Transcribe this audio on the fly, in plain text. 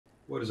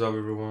What is up,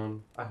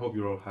 everyone? I hope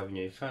you're all having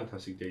a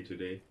fantastic day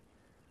today,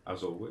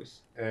 as always,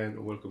 and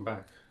welcome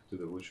back to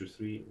The Witcher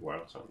 3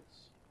 Wild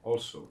Suns.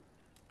 Also,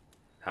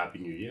 Happy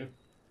New Year.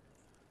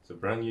 It's a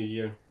brand new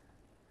year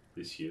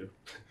this year.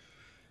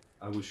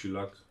 I wish you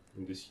luck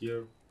in this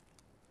year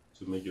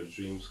to make your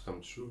dreams come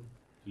true,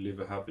 to live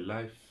a happy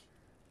life,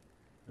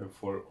 and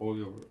for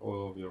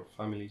all of your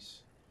families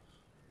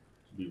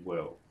to be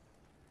well.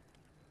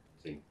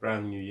 Think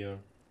brand new year,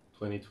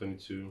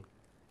 2022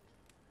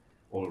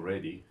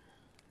 already.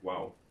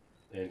 Wow.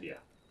 And yeah,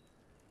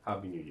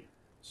 Happy New Year.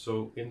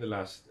 So, in the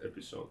last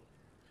episode,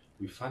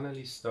 we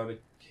finally started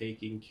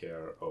taking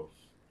care of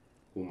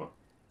Uma,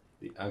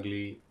 the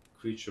ugly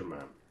creature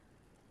man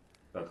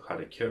that had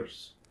a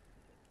curse.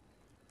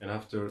 And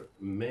after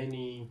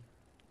many,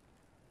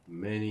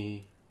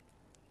 many,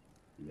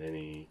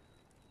 many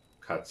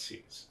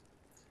cutscenes,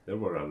 there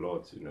were a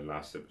lot in the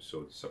last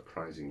episode,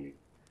 surprisingly.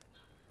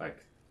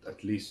 Like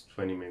at least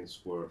 20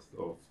 minutes worth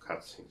of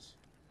cutscenes.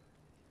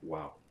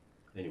 Wow.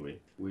 Anyway,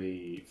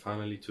 we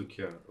finally took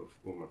care of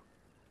Uma.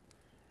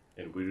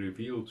 And we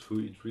revealed who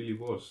it really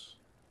was.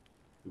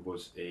 It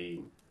was a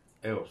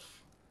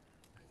elf,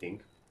 I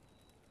think,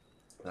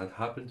 that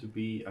happened to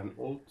be an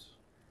old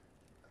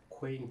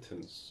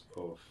acquaintance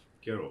of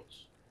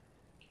Geralt.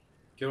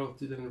 Geralt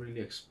didn't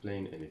really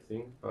explain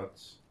anything,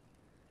 but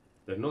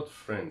they're not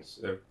friends,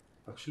 they're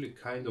actually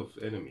kind of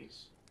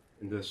enemies,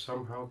 and they're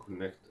somehow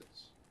connected.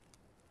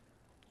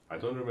 I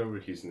don't remember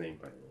his name,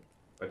 by the way,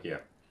 but yeah,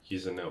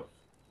 he's an elf.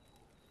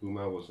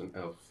 Uma was an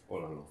elf all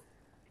along.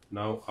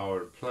 Now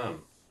our plan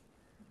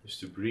is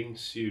to bring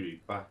Ciri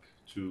back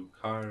to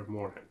Kaer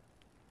Morhen,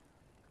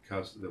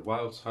 because the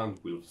Wild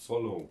Hunt will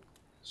follow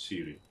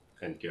Ciri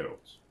and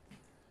Geralt,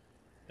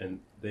 and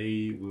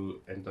they will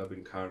end up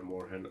in Kaer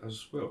Morhen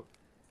as well,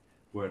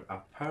 where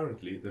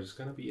apparently there's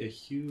gonna be a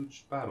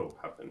huge battle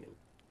happening.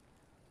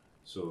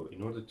 So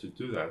in order to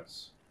do that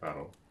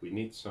battle, we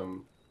need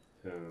some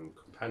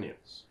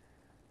companions,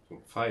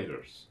 some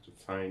fighters to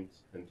find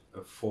and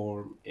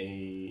form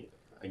a,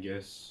 I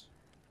guess,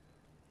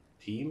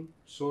 team,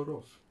 sort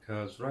of.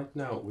 Because right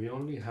now we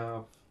only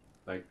have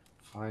like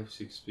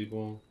 5-6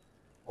 people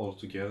all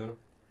together,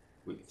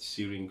 with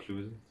Ciri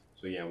included.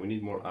 So yeah, we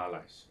need more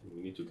allies.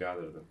 We need to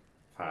gather them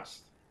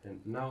fast. And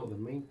now the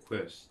main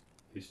quest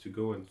is to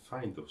go and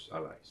find those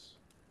allies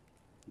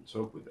and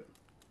talk with them.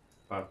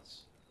 But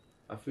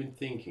I've been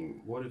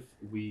thinking, what if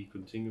we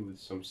continue with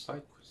some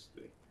side quests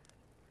today?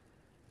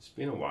 It's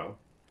been a while,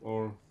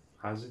 or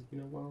has it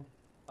been a while?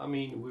 I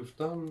mean, we've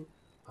done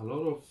a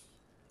lot of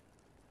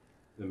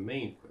the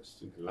main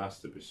quest in the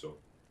last episode,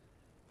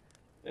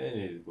 and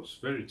it was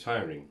very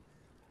tiring,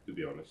 to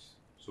be honest.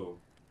 So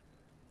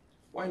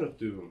why not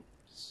do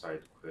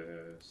side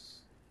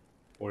quests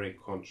or a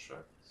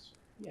contract?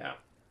 Yeah,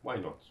 why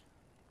not?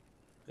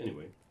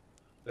 Anyway,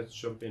 let's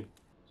jump in.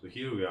 So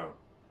here we are,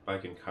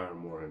 back in Kaer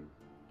Morhen,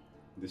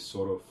 this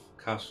sort of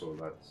castle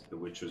that the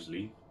Witchers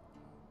leave,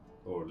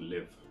 or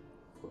live,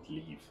 not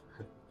leave.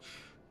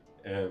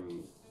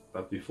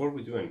 But before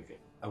we do anything,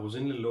 I was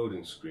in the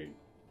loading screen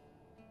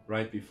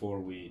right before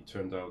we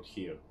turned out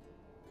here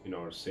in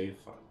our save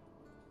file.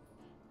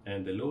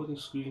 And the loading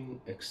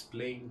screen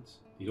explained,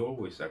 it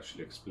always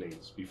actually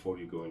explains before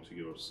you go into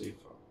your save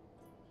file.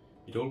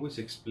 It always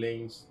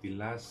explains the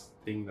last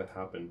thing that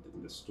happened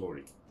in the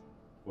story,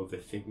 or the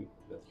thing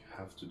that you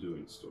have to do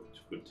in the story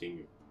to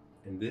continue.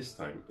 And this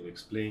time it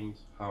explained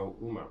how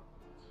Uma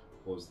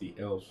was the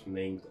elf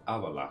named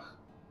Avalach,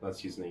 that's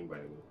his name by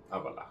the way,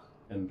 Avalach,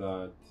 and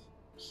that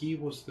he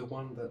was the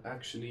one that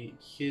actually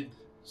hid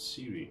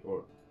Ciri,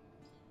 or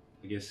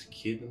I guess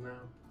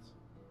kidnapped.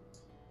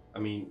 I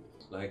mean,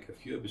 like a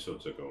few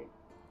episodes ago,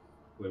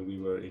 when we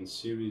were in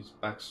Ciri's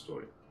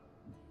backstory,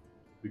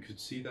 we could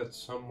see that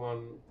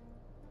someone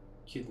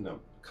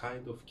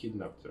kind of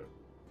kidnapped her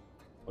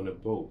on a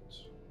boat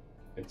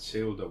and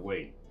sailed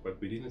away,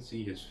 but we didn't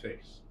see his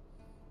face.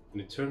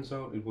 And it turns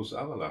out it was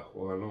Avalach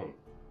all along.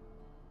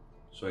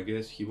 So I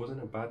guess he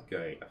wasn't a bad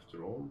guy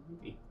after all,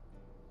 maybe.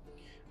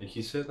 And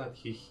he said that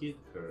he hid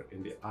her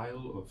in the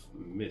Isle of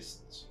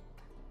Mists,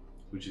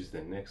 which is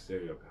the next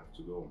area we have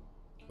to go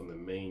on the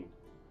main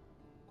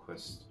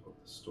quest of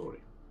the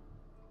story,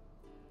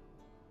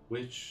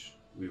 which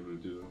we will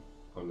do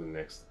on the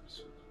next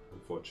episode.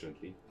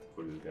 Unfortunately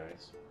for you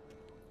guys,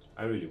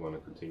 I really want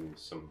to continue with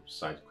some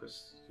side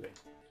quests today.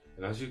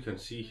 And as you can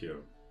see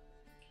here,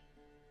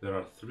 there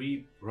are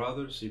 3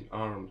 Brothers in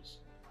Arms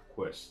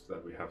quests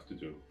that we have to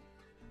do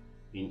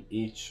in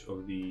each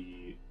of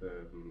the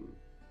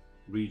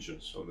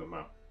regions of the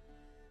map.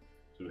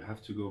 So we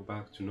have to go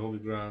back to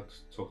Novigrad,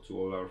 talk to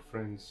all our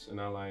friends and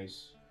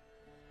allies.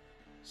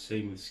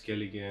 Same with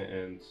Skellige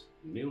and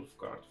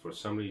Nilfgaard. For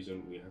some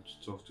reason we have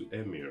to talk to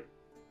Emir.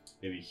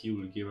 Maybe he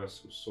will give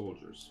us some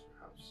soldiers,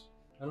 perhaps.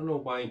 I don't know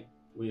why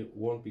we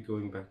won't be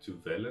going back to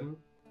Velen.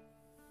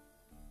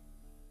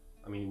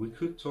 I mean, we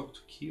could talk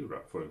to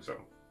Kira, for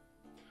example.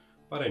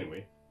 But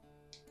anyway,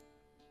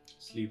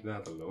 let's leave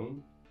that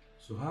alone.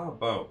 So how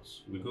about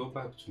we go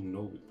back to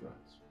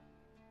Novigrad?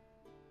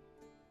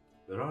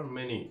 There are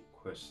many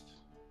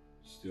quests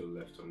still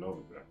left on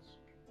Novigrad.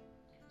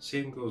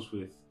 Same goes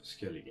with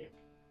Skellige.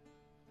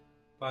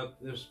 But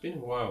there's been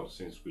a while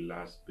since we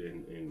last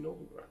been in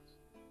Novigrad.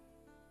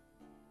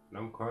 And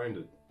I'm kind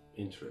of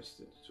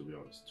interested, to be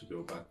honest, to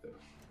go back there.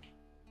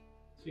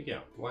 So yeah,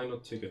 why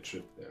not take a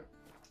trip there?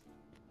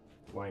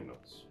 Why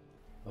not?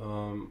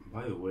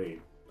 By the way,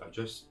 I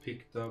just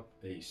picked up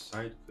a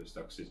side quest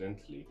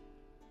accidentally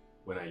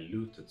when I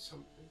looted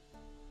something.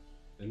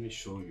 Let me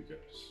show you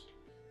guys.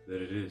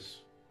 There it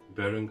is,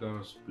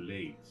 Berengar's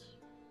blade.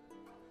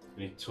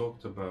 And it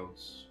talked about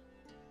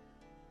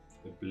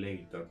the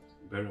blade that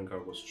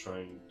Berengar was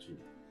trying to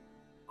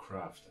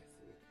craft, I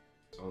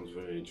think. Sounds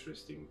very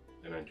interesting,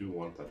 and I do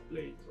want that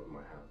blade on my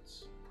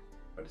hands.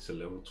 But it's a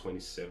level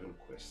 27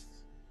 quest.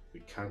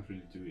 We can't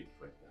really do it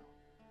right now.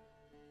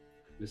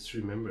 Let's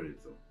remember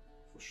it though,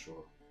 for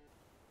sure.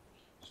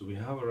 So we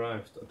have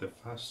arrived at the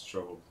fast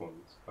travel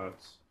point, but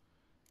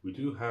we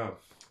do have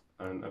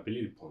an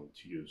ability point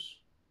to use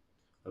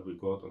that we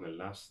got on the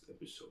last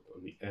episode,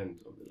 on the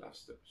end of the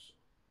last episode.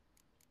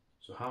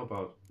 So how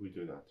about we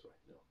do that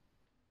right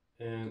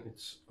now? And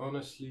it's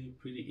honestly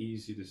a pretty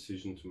easy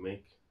decision to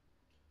make.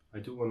 I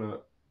do want to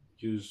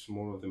use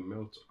more of the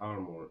Melt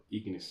Armor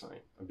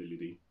Ignisign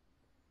ability,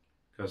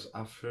 because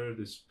I've heard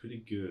it's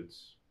pretty good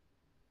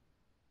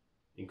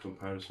in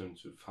comparison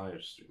to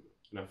Firestream.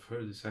 And I've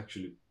heard it's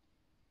actually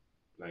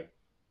like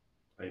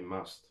a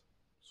must.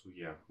 So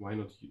yeah, why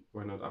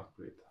not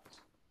upgrade that?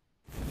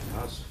 It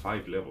has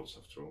 5 levels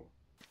after all.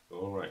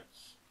 Alright,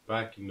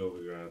 back in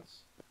Novigrad,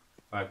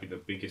 back in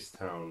the biggest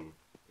town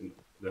in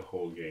the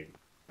whole game.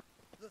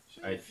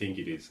 I think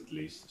it is, at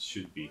least, it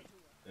should be.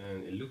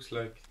 And it looks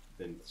like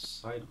the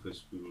side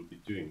quest we will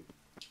be doing.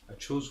 I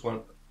chose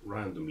one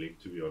randomly,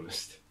 to be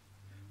honest.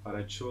 But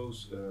I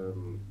chose the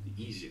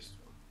easiest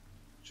one,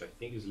 which I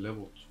think is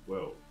level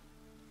 12.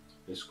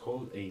 It's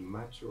called A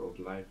Matter of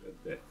Life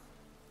and Death,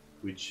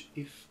 which,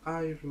 if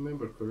I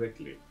remember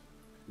correctly,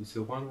 is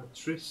the one that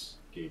Triss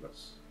gave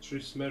us.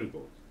 Triss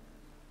Marigold,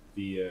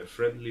 the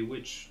friendly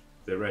witch,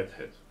 the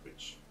redhead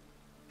witch.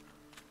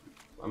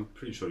 I'm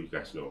pretty sure you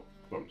guys know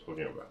what I'm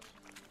talking about.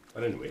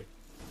 But anyway.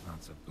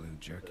 Lots of blue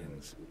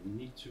jerkins. We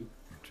need to...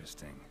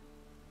 Interesting.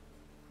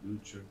 Blue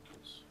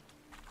jerkins.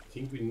 I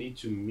think we need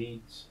to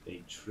meet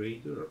a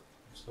trader of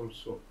some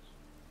sort.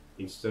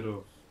 Instead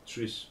of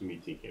Triss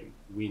meeting him,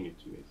 we need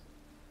to meet him.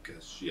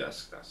 Because she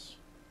asked us.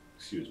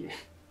 Excuse me.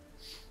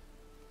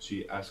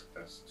 She asked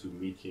us to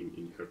meet him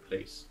in her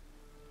place.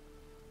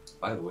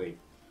 By the way,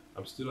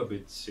 I'm still a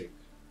bit sick.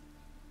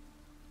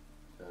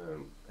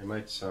 I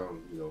might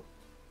sound,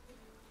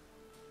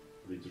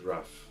 a bit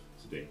rough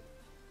today,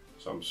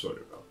 so I'm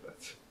sorry about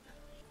that.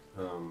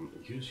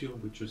 Use your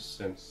witcher's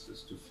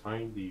senses to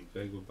find the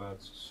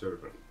Vegobad's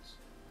servant.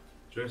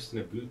 Dressed in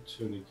a blue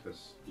tunic,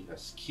 he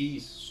has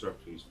keys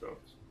strapped to his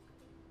belt.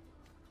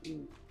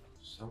 Ooh,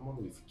 someone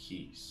with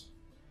keys.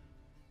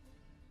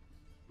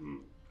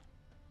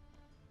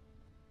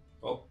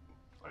 Oh,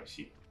 I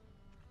see.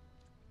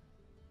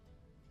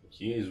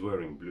 He is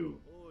wearing blue.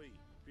 Oi,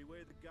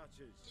 beware the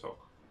gutters. So,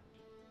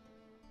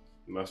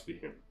 it must be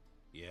him.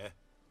 Yeah.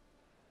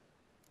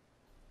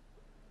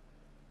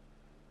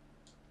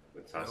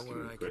 Let's ask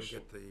him a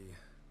question. I can get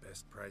the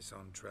best price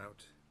on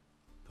trout?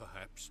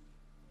 Perhaps.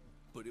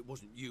 But it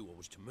wasn't you I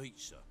was to meet,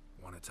 sir.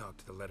 Want to talk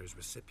to the letter's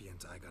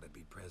recipient, I gotta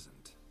be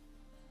present.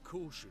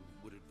 Caution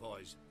would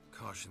advise.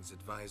 Caution's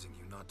advising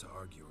you not to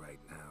argue right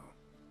now.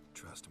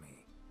 Trust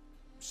me.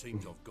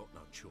 Seems I've got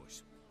no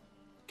choice.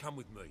 Come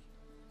with me.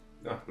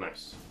 Ah,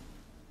 nice.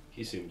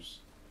 He seems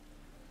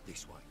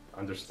This way.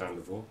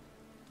 understandable.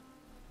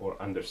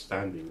 Or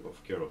understanding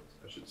of Geralt,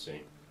 I should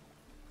say.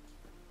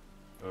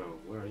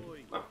 Where are you?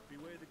 Oi, Ah,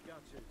 beware the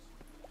gutters.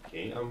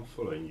 okay, I'm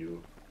following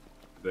you.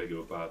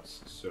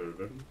 Vegobad's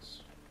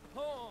servants.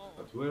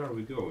 But where are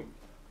we going?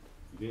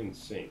 You didn't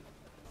say.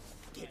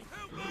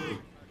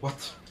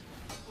 What?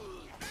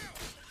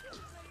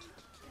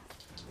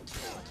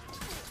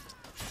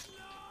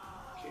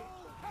 Okay.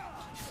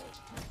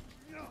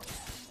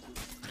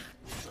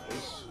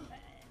 Nice.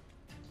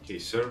 Okay,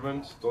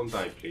 servant, don't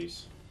die,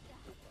 please.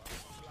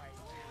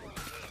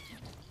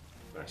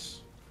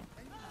 Nice.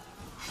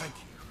 Thank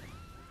you.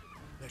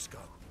 Let's go.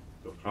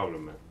 No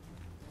problem, man.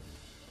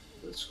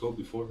 Let's go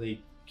before they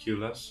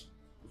kill us.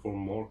 Before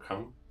more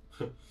come.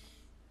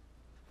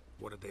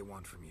 What did they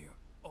want from you?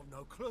 I've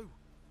no clue.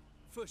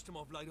 First time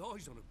I've laid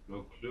eyes on them.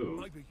 No clue.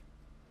 Maybe.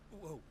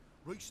 Well,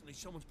 recently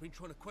someone's been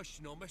trying to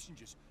question our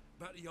messengers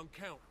about the young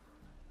count.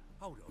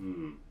 Hold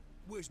on.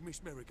 Where's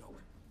Miss Marigold?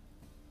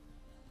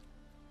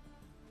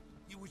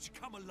 You was to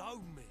come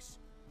alone, miss.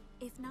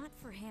 If not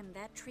for him,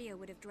 that trio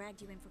would have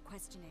dragged you in for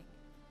questioning.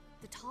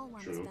 The tall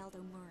one was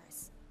Valdo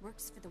Murris,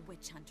 works for the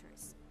witch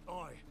hunters.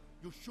 Aye,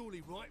 you're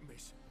surely right,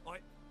 miss.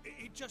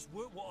 It just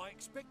weren't what I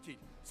expected,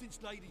 since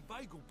Lady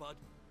Vagelbud.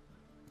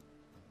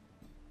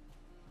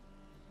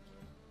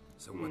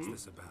 So what's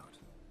this about?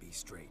 Be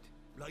straight.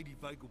 Lady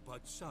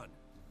Vagelbud's son,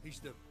 he's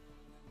the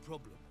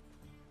problem.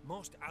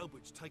 Master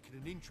Albert's taken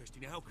an interest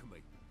in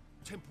alchemy.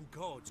 Temple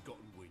guards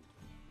gotten wind.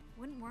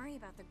 Wouldn't worry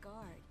about the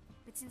guard.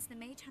 But since the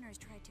mage hunters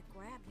tried to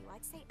grab you,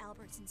 I'd say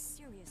Albert's in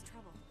serious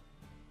trouble.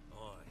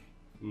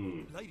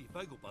 Aye. Lady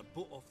Vegelbud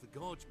bought off the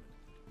guardsmen,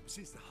 but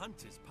since the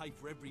hunters pay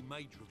for every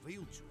mage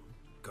revealed to them...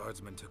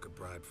 Guardsmen took a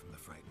bribe from the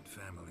frightened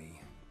family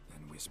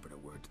and whispered a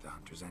word to the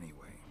hunters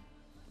anyway.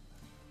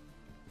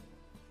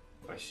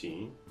 I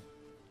see.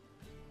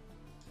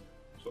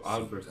 So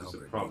Albert is a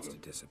problem. Needs to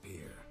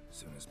disappear as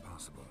soon as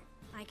possible.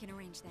 I can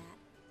arrange that.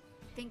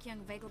 Think young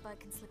Vegelbud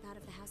can slip out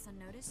of the house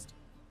unnoticed?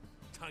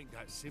 Tain't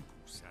that simple,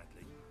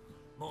 sadly.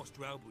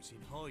 Master Albert's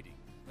in hiding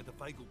at the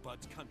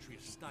Vegelbud's country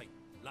estate.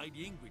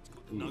 Lady Ingrid's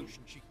got the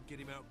notion she can get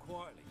him out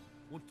quietly.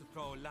 Wants to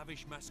throw a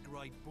lavish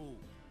masquerade ball.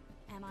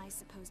 Am I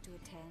supposed to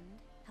attend?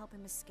 Help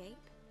him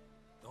escape?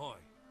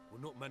 Aye.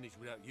 Will not manage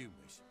without you,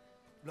 miss.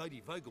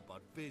 Lady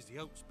Vegelbud fears the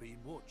Alps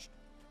being watched.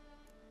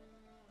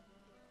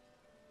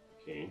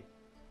 Okay.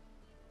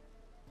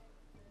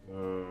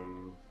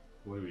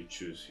 What do we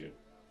choose here?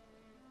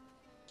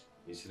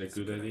 Is it a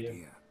good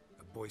idea?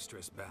 A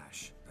boisterous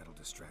bash that'll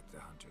distract the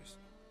hunters.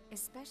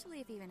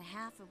 Especially if even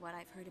half of what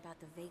I've heard about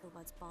the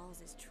Vegelbud's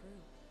balls is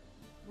true.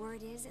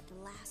 Word is, at the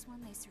last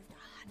one they served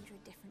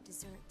 100 different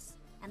desserts,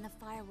 and the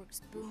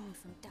fireworks boomed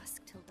from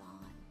dusk till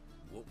dawn.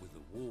 What with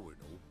the war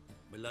and all,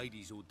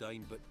 Milady's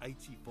ordained but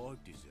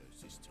 85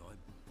 desserts this time.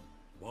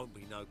 Won't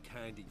be no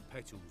candied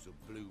petals or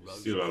blue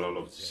roses. Still a lot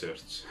of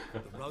desserts.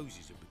 The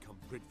roses have become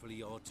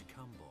dreadfully hard to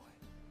come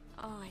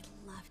by. Oh, I'd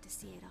love to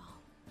see it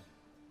all.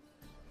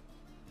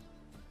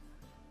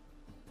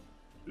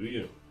 Do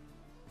you?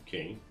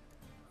 Okay.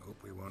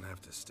 Hope we won't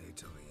have to stay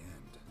till the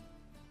end.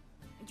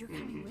 You're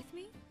coming with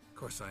me? Of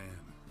course I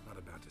am. Not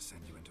about to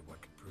send you into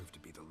what could prove to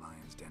be the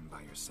lion's den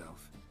by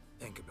yourself.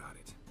 Think about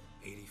it.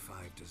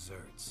 85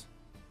 desserts,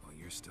 while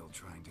you're still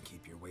trying to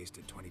keep your waist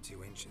at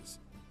 22 inches.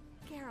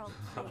 Geralt,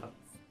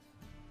 please.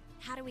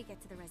 How do we get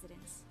to the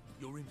residence?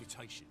 Your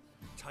invitation.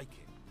 Take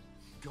it.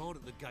 Guard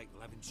at the gate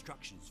will have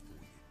instructions for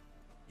you.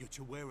 You're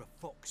to wear a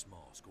fox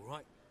mask,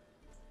 alright?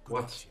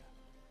 What?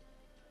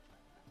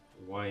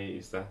 Why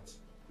is that?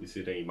 Is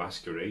it a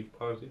masquerade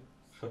party?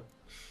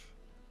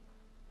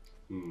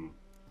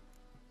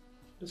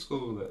 Let's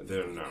go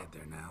there now.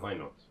 Why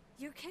not?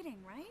 You're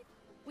kidding, right?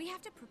 We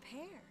have to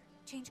prepare.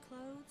 Change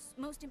clothes.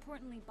 Most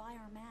importantly, buy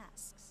our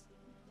masks.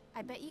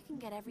 I bet you can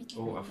get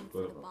everything we need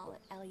for the ball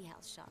at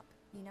Eliel's shop.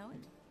 You know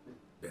it?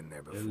 Been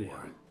there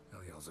before.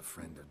 Eliel's a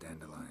friend of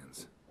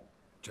Dandelion's.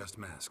 Just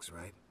masks,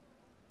 right?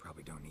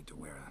 Probably don't need to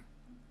wear a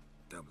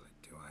doublet,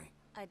 do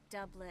I? A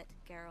doublet,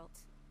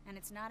 Geralt. And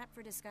it's not up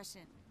for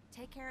discussion.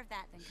 Take care of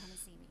that, then come and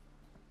see me.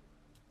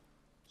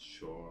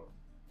 Sure.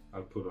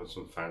 I'll put on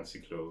some fancy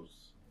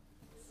clothes.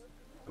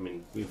 I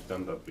mean, we've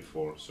done that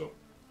before, so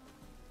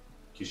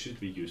you should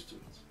be used to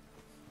it.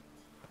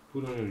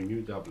 Put on your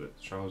new doublet,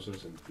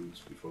 trousers and boots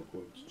before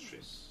going to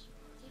Triss.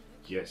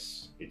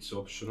 Yes, it's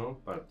optional,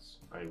 but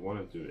I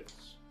want to do it.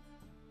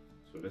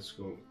 So let's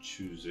go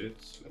choose it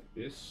like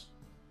this.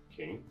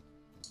 Okay.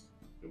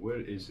 And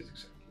where is it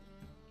exactly?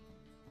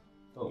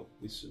 Oh,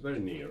 it's very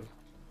near.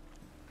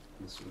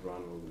 Let's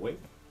run all the way.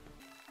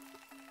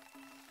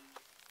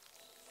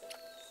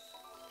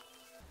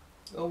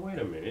 Oh, wait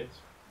a minute.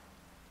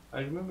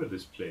 I remember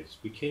this place.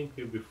 We came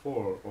here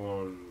before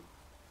on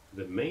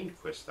the main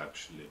quest,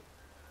 actually,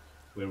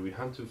 where we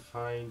had to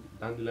find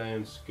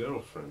Dandelion's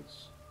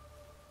girlfriends.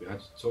 We had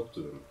to talk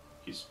to them,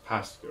 his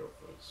past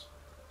girlfriends.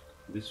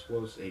 This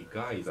was a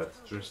guy that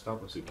dressed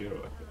up as a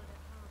girl, I think.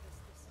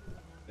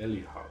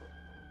 Elihar.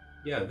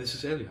 Yeah, this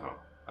is Elihar.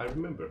 I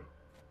remember.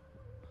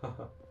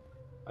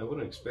 I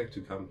wouldn't expect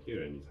to come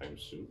here anytime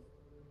soon.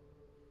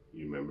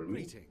 You remember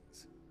me?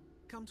 Greetings.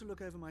 Come to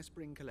look over my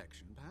spring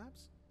collection,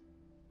 perhaps?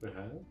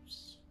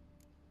 Perhaps.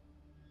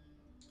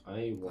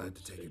 I want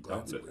to take a a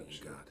glance at doublet, what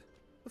you got.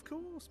 Of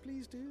course,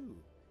 please do.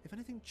 If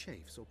anything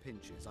chafes or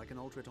pinches, I can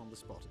alter it on the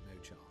spot at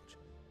no charge.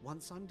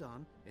 Once I'm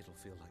done, it'll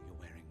feel like you're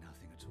wearing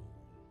nothing at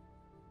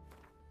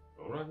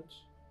all. Alright.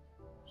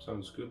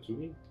 Sounds good to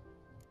me.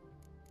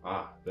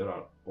 Ah, there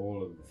are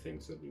all of the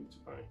things that we need to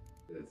buy.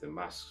 The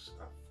masks,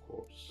 of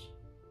course,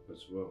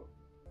 as well.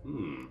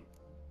 Do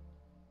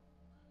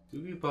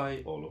we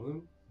buy all of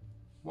them?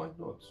 Why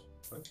not,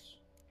 right?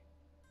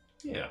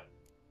 Yeah.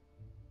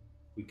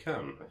 We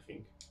can, I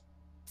think.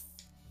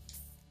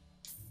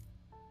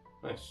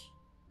 Nice.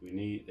 We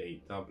need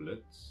a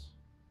doublet.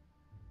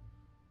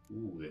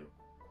 Ooh, they're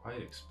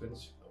quite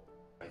expensive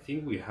though. I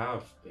think we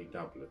have a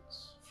doublet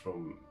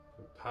from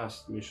the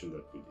past mission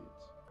that we did.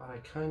 But I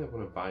kind of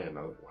want to buy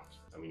another one.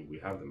 I mean, we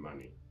have the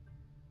money.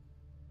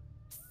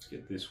 Let's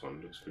get this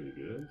one, looks pretty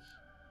good.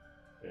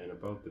 And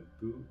about the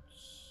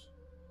boots,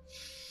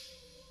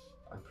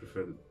 I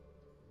prefer the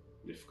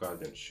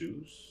Nilfgaardian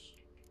shoes.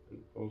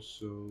 And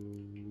also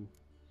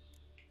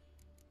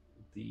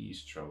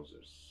these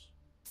trousers.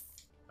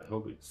 I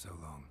hope it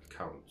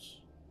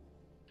counts.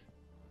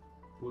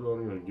 Put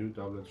on your new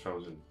doublet,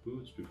 trousers and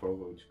boots before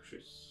going to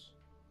Triss.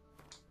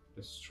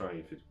 Let's try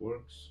if it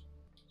works.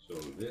 So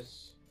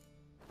this,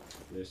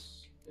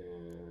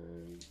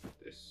 and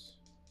this.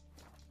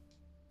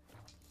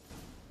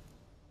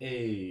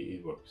 Hey,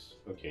 it works.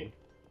 Okay.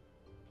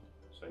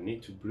 So I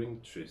need to bring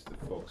Triss the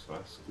fox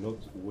mask, not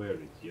wear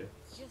it yet.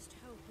 Just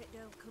hope it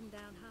don't come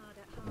down hard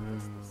at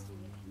harvest this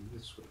year.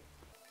 This way.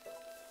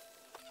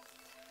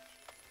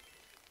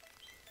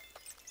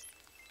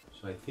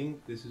 So I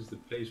think this is the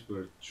place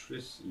where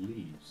Triss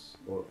leaves,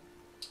 or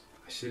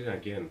I say it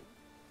again.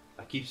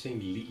 I keep saying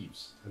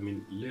leaves. I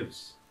mean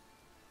lives.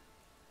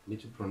 I need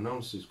to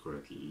pronounce this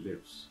correctly.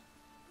 Lives.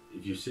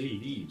 If you say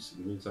leaves,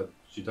 it means that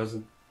she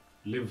doesn't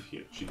live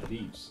here. She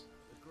leaves.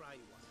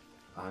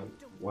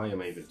 Why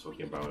am I even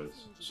talking about it?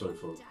 Sorry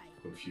for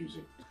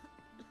confusing.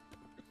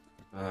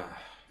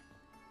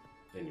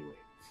 Anyway.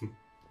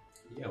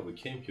 Yeah, we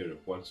came here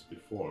once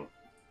before.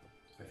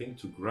 I think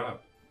to grab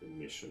the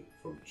mission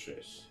from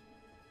Triss.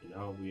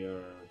 Now we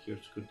are here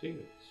to continue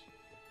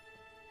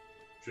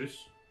it. Triss?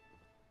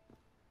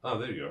 Ah,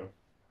 there you are.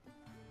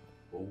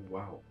 Oh,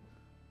 wow.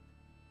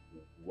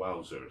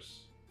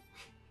 Wowzers.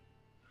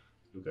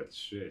 Look at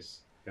Triss.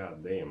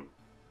 God damn.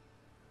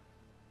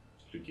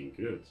 It's looking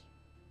good.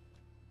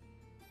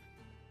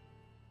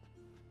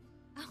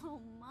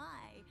 Oh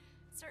my!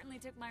 Certainly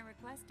took my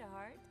request to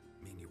heart.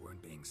 Mean you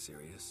weren't being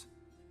serious?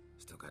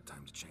 Still got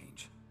time to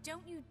change.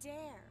 Don't you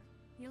dare!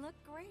 You look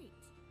great.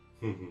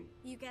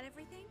 You get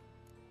everything?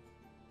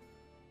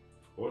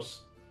 Of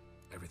course.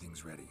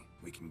 Everything's ready.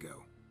 We can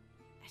go.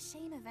 A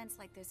shame events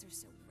like this are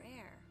so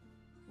rare.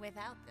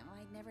 Without them,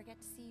 I'd never get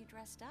to see you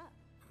dressed up.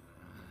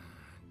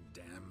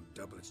 Damn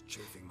doublets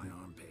chafing my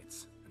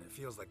armpits. And it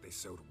feels like they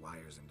sewed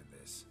wires into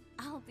this.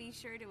 I'll be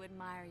sure to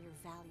admire your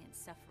valiant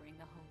suffering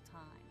the whole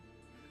time.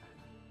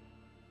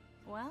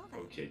 Well then,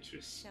 Okay,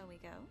 Triss. shall we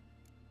go?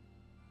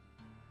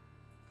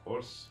 Of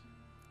course.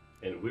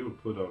 And we will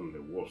put on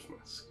the wolf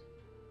mask.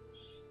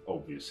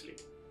 Obviously.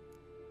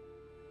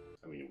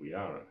 I mean, we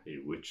are a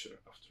witcher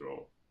after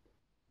all.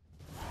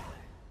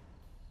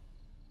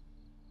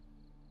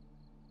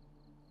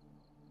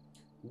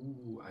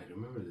 Ooh, I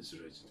remember this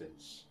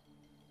residence.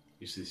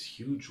 It's this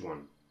huge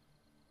one.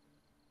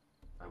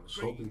 I was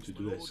hoping to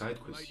do a side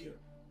quest here.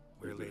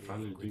 We're But we're Lady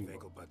finally doing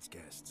Ingrid one. Vegelbud's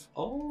guests.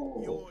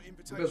 Oh, Your look at the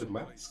invitation,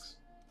 masks.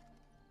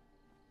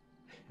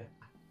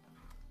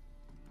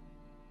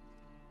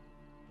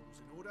 All's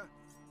in order.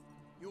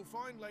 You'll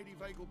find Lady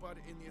Vegelbud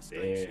in the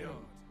estate's Damn, yard.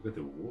 look at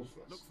the wolf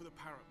Look mask. for the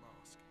parrot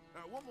mask.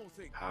 One more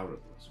thing. Parrot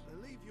mask,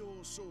 Leave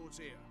your swords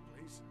here,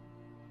 please.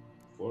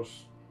 of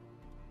course.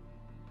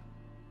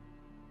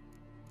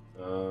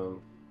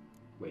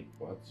 Wait,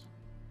 what?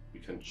 We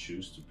can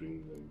choose to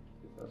bring them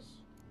with us.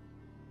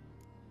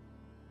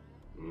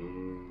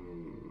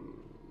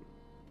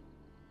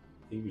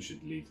 I think we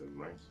should leave them,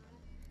 right?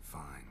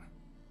 Fine.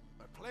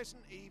 A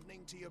pleasant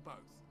evening to you both.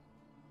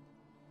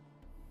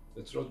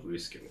 Let's not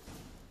risk it.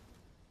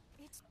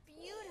 It's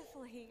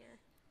beautiful here.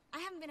 I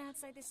haven't been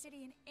outside the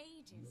city in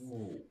ages.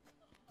 Whoa.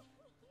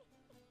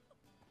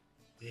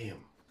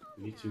 Damn.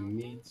 We need to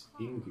meet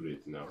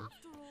Ingrid now,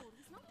 After all,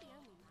 he's not the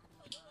only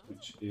man.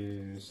 which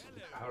is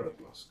the parrot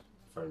mask,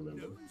 if I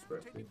remember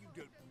correctly. Pretending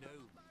you don't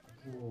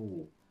know.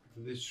 Whoa. Look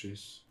at this,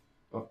 Triss.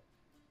 Oh,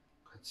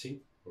 cutscene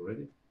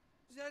already?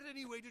 Is that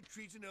any way to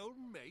treat an old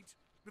mate?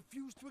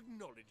 Refuse to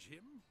acknowledge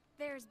him?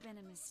 There's been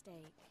a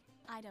mistake.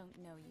 I don't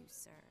know you,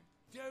 sir.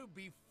 Don't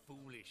be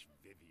foolish,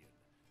 Vivian.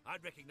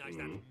 I'd recognize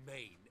that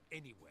mane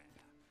anywhere.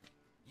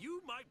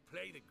 You might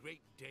play the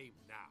Great Dame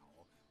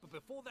now, but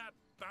before that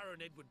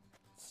Baron Edward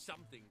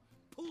something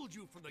pulled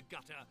you from the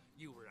gutter,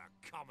 you were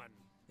a common.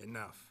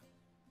 Enough.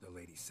 The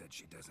lady said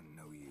she doesn't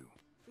know you.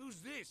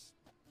 Who's this?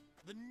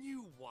 The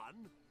new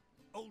one?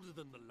 Older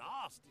than the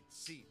last, it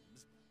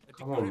seems. A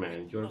Come on,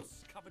 man. decrepit, You're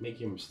moss-covered-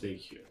 making a mistake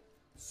here.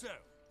 So,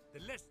 the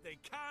less they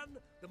can,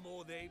 the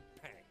more they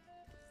pay.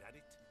 Is that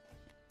it?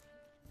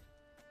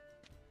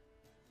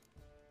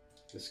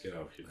 Let's get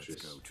out of here, Let's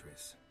Triss. go,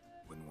 Triss.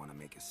 Wouldn't want to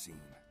make a scene.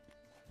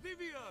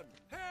 Vivian!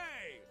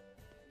 Hey!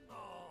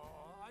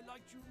 Oh, I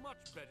liked you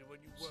much better when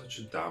you were Such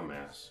a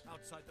dumbass.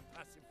 outside the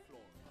passive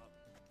floor.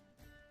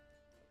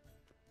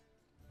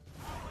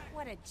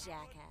 What a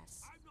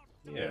jackass. I'm not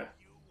done Yeah.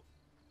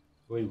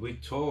 with you.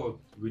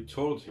 We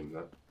told him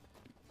that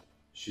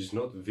she's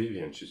not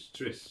Vivian, she's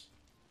Triss.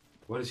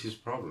 What is his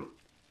problem?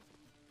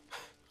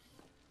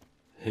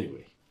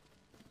 Anyway.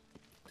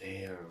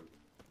 Damn.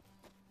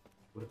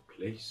 What a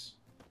place.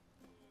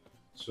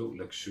 So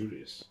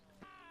luxurious.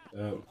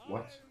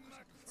 What?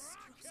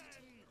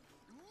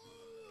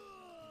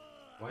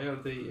 Why are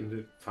they in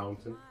the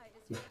fountain?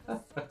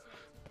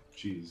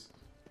 Jeez.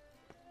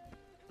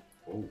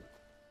 Oh,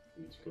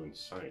 we need to go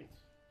inside.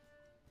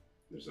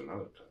 There's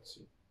another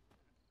cutscene.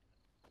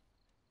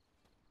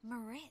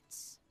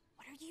 Moritz,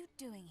 what are you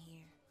doing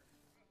here?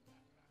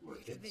 What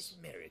Look at this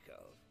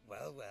miracle.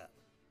 Well, well.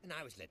 And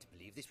I was led to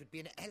believe this would be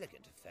an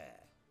elegant affair.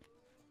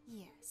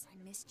 Yes, I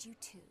missed you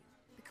too.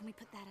 But can we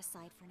put that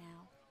aside for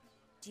now?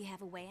 Do you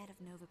have a way out of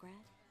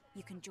Novigrad?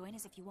 You can join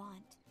us if you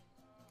want.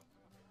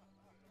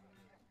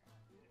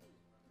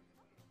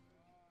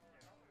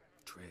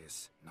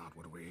 Triss, not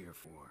what we're here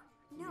for.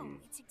 No,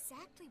 it's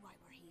exactly why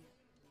we're here.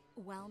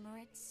 Well,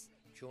 Moritz,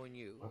 Join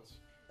you? What?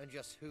 And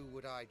just who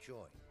would I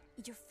join?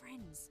 your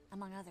friends,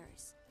 among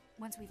others.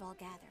 Once we've all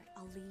gathered,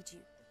 I'll lead you.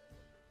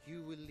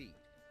 You will lead.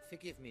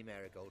 Forgive me,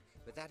 Marigold,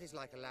 but that is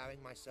like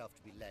allowing myself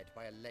to be led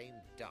by a lame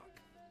duck.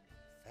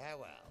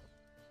 Farewell.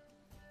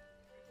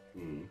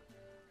 Hmm.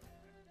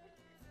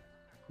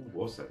 Who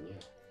was that? Yeah.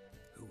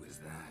 Who is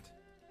that?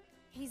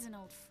 He's an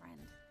old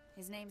friend.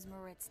 His name's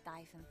Moritz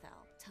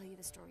Diefenthal. Tell you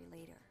the story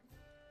later.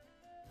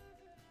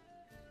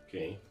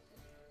 Okay.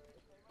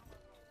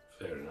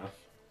 Fair enough.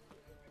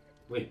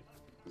 Wait,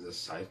 is a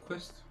side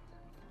quest?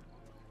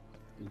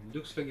 It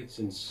looks like it's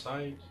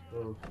inside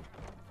of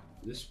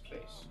this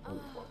place. Oh,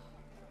 wow.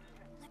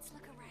 Let's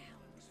look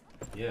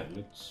around. Yeah,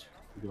 let's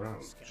look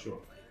around.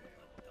 Sure.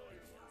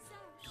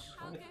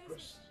 Side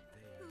quest.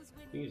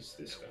 I think it's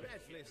this guy.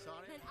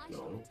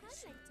 No.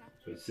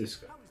 So it's this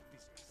guy.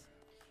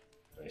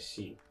 I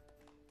see.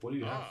 What do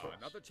you have for us?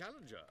 Another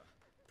challenger.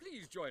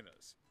 Please join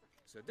us.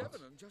 Sir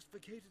Devenant just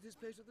vacated his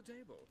place at the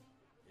table.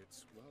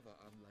 It's rather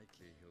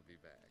unlikely he'll be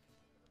back.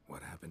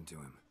 What happened to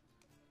him?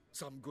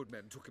 Some good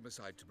men took him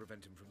aside to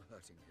prevent him from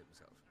hurting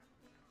himself.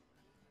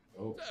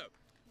 Oh. So,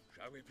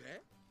 shall we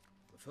play?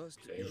 But first,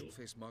 you should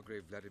face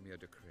Margrave Vladimir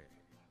de Cray.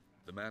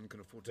 The man can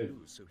afford to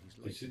lose, so he's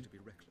likely to be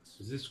reckless.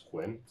 Is this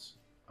Gwent?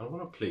 I don't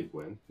want to play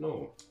Gwent.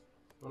 No.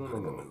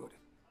 No.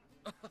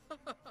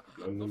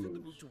 Not in the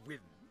mood to win.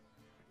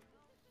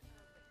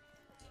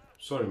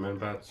 Sorry, man,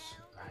 but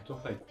I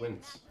don't like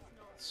Gwent.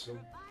 It's so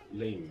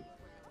lame.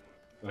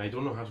 And I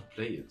don't know how to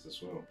play it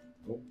as well.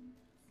 Oh.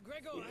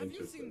 Gregor, have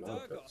you seen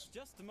Durgoff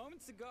just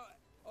moments ago?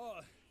 Oh,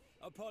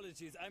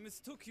 apologies. I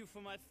mistook you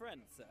for my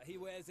friend, sir. He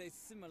wears a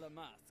similar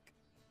mask.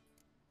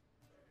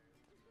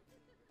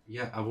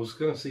 Yeah, I was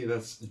gonna say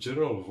that's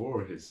General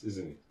Voorhis,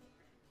 isn't it?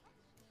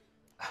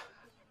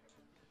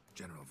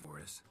 General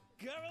Voorhis.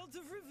 Geralt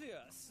of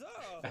Rivia, so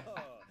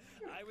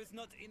I was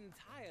not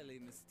entirely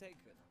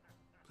mistaken.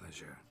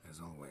 Pleasure, as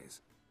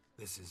always.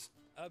 This is...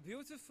 a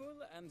beautiful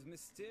and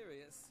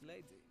mysterious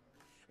lady.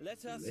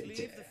 Let us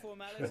leave the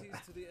formalities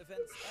to the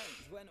event's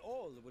end, when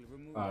all will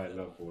remove I them.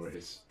 love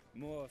Voorhis.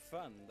 More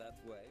fun that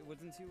way,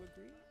 wouldn't you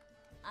agree?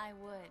 I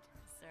would,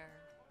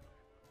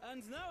 sir.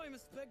 And now I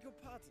must beg your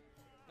pardon.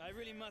 I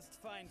really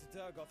must find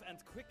Durgoff,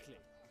 and quickly.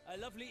 A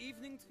lovely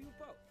evening to you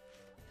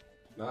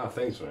both. Nah,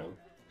 thanks, man.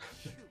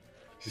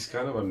 He's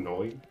kind of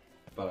annoying,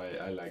 but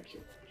I like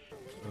him.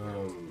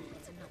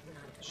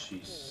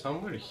 She's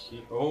somewhere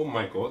here. Oh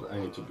my god, I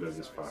need to blur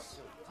this part.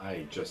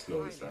 I just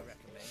noticed that.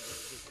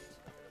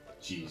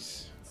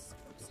 Jeez.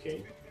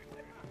 Okay.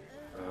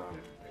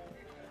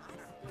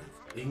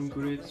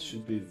 Ingrid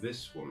should be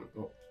this woman.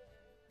 Oh,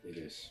 it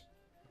is.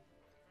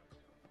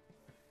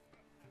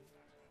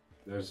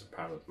 There's a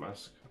parrot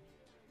mask.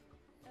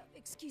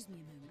 Excuse me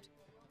a moment.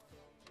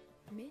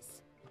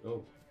 Miss?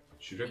 Oh,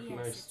 she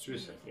recognized Yes, Triss,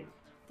 it's I think.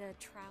 The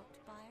trout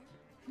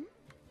buyer?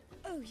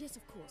 Oh, yes,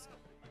 of course.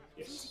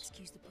 Please Yes.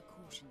 excuse the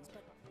precautions,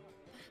 but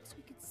perhaps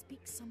we could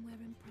speak somewhere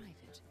in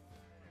private.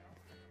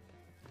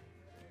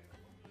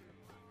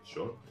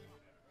 Sure.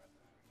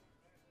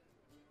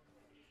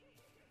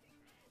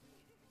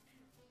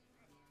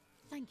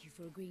 Thank you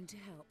for agreeing to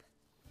help.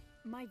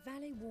 My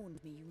valet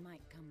warned me you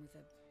might come with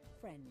a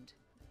friend.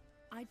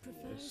 I'd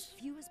prefer as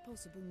few as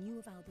possible knew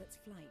of Albert's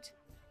flight.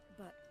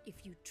 But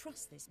if you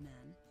trust this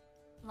man...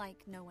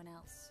 Like no one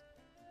else.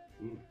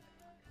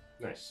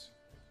 Nice.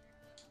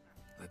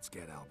 Let's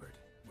get Albert.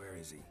 Where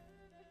is he?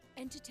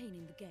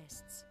 Entertaining the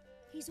guests.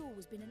 He's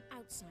always been an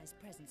outsized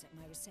presence at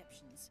my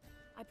receptions.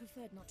 I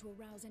preferred not to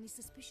arouse any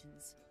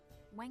suspicions.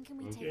 When can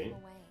we take him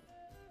away?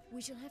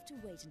 We shall have to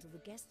wait until the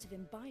guests have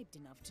imbibed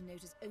enough to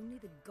notice only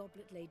the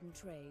goblet-laden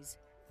trays.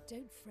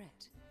 Don't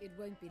fret. It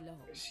won't be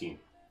long. I see.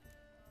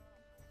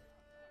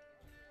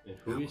 And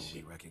who is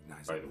he,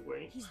 by the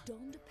way? He's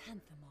donned a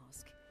panther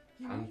mask.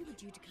 He knew you were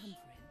due to come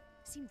for him.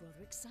 Seemed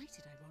rather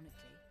excited,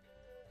 ironically.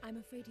 I'm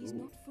afraid he's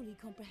not fully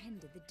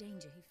comprehended the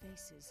danger he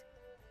faces.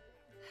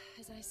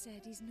 As I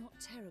said, he's not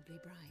terribly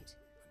bright.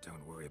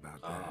 Don't worry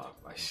about that.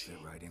 I see. He'll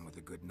fit right in with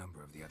a good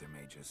number of the other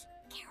mages.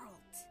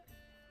 Geralt!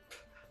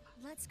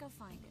 Let's go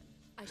find him.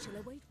 I shall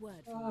await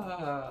word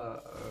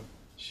from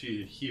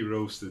you. He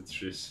roasted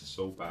Triss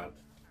so bad.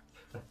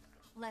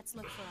 Let's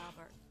look for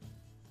Albert.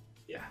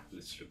 Yeah,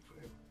 let's look for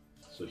him.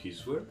 So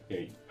he's wearing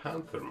a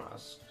panther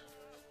mask.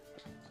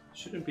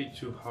 Shouldn't be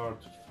too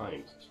hard to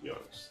find, to be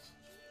honest.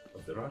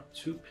 But there are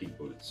two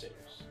people, it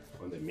seems,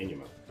 on the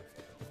minimap.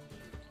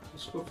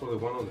 Let's go for the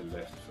one on the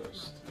left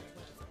first.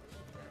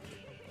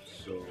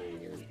 So,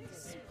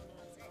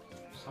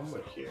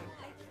 somewhere here.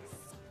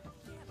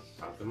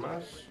 Panther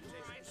mask?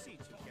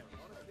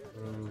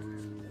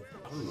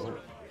 I don't know.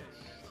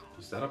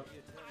 Is that a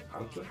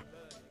panther?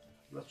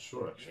 I'm not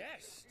sure, actually.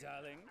 Yes,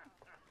 darling.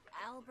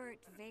 Albert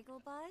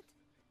Vegelbud?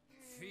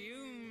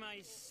 Fume,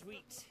 my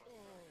sweet.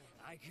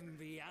 I can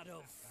be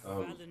Adolf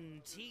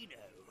Valentino.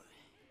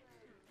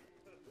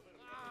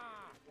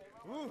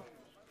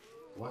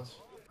 What?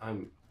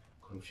 I'm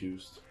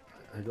confused.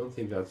 I don't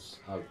think that's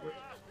Albert,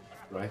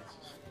 right?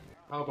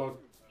 How about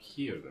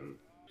here then?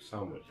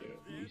 Somewhere here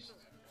at least.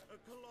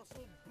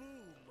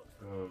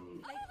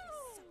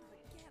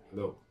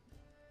 Hello.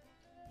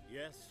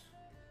 Yes.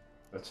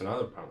 That's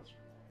another panther.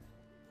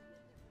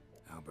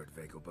 Albert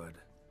Vegelbud.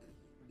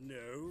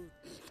 No.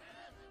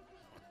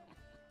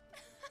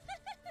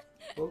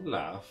 Don't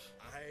laugh.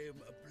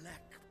 I'm a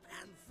Black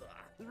Panther.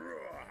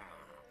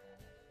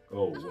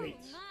 Oh, wait.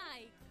 Oh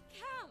my,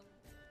 Count!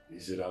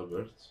 Is it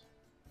Albert?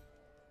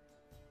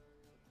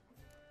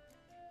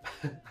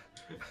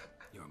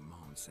 Your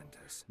mom sent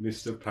us.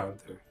 Mr.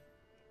 Panther.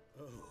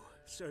 Oh,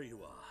 so you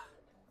are.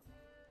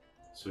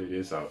 So it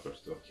is Albert,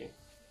 okay.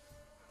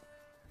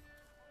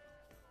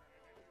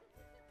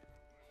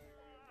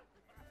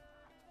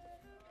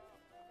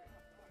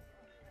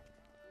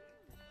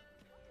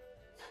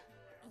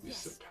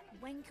 Yes,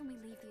 when can we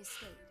leave the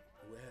estate?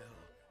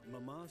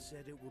 Well, Mama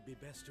said it would be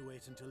best to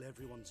wait until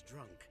everyone's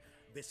drunk.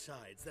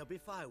 Besides, there'll be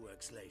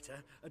fireworks later,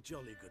 a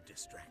jolly good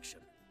distraction.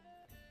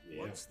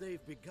 Yeah. Once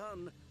they've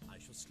begun, I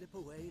shall slip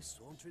away,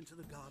 saunter into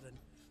the garden.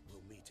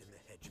 We'll meet in the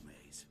hedge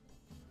maze.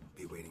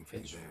 Be waiting for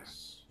you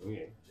there.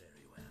 Okay.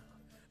 Very well.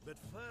 But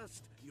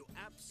first, you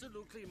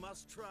absolutely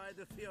must try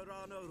the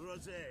Fiorano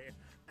Rosé.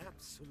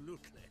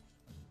 Absolutely.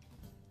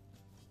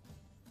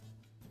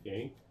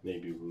 Okay,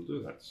 maybe we'll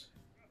do that.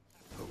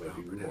 Or maybe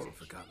Albert we hasn't won't.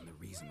 forgotten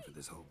the reason for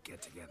this whole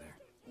get-together.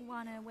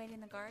 Wanna wait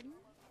in the garden?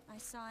 I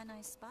saw a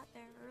nice spot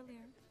there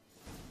earlier.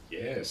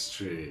 Yes,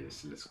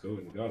 Triss, let's go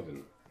in the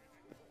garden.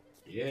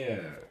 Yeah,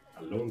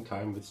 alone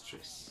time with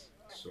Triss.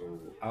 So,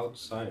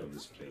 outside of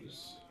this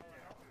place,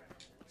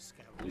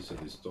 listen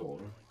to this door.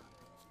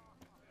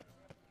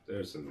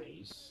 There's a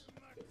maze.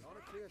 On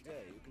a clear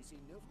day, you can see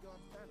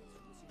Nilfgaard banners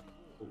from the city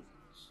wall. Oh,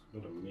 it's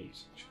not a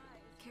maze, actually.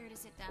 Care to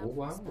sit down? Oh, for a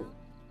wow. spell?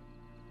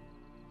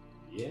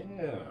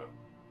 Yeah.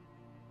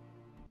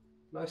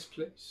 Nice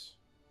place.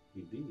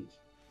 Indeed.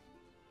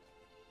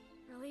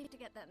 Relieved to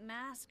get that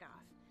mask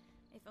off,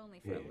 if only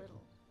for Yeah. a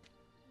little.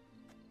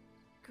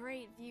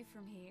 Great view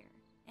from here,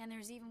 and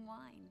there's even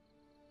wine.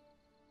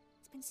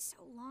 It's been so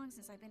long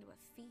since I've been to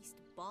a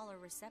feast, ball, or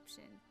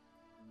reception.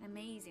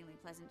 Amazingly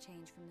pleasant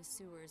change from the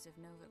sewers of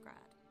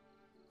Novigrad.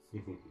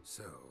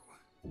 So,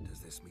 does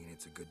this mean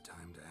it's a good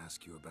time to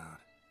ask you about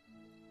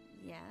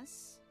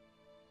Yes?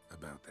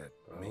 that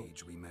Oh.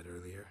 mage we met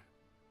earlier?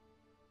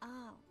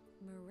 Oh,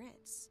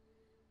 Moritz.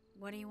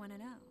 What do you want to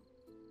know?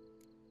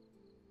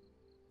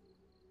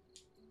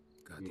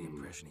 Got the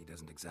impression he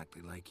doesn't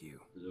exactly like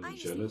you. A little I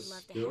just would jealous,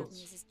 love to have Geralt?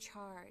 me as his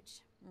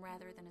charge,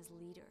 rather than as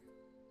leader.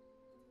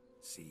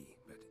 See,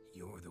 but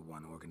you're the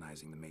one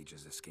organizing the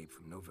mage's escape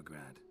from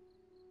Novigrad.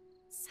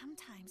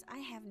 Sometimes I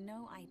have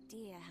no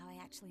idea how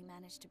I actually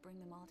managed to bring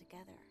them all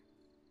together.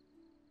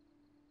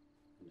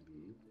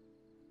 Mhm.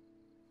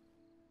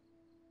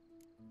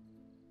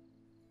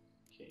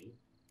 Okay.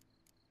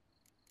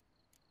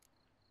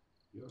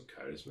 You're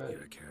charismatic.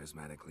 You're a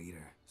charismatic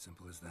leader.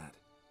 Simple as that.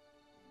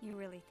 You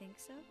really think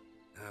so?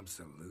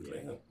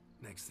 Absolutely. Yeah.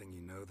 Next thing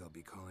you know, they'll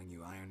be calling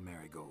you Iron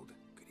Marigold.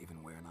 Could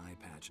even wear an eye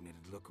patch and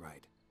it'd look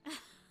right.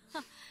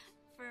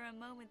 For a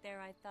moment there,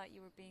 I thought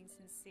you were being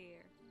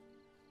sincere.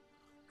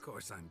 Of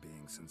course I'm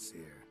being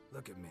sincere.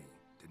 Look at me.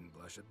 Didn't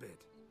blush a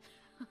bit.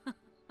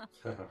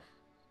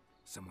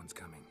 Someone's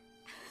coming.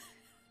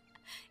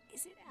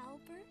 Is it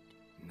Albert?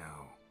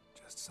 No,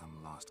 just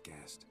some lost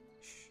guest.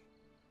 Shh.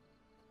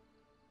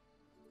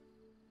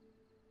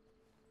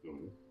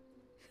 Mhm.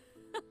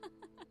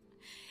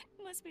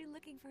 Must be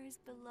looking for his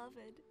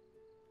beloved.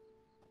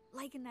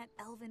 Like in that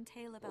elven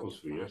tale about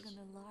Those the frog weird. and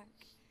the lark.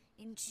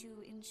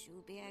 Inchu,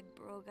 inchu, beag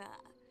broga.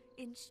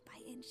 Inch by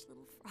inch,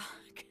 little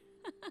frog.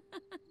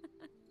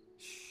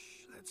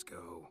 Shh, let's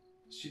go.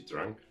 Is she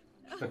drunk?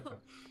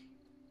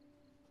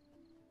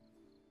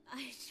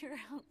 I sure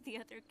hope the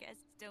other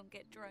guests don't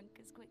get drunk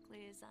as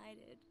quickly as I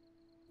did.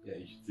 Yeah,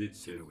 you did The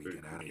say sooner we very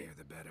get out of quickly. here,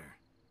 the better.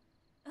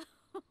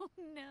 Oh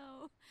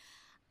no.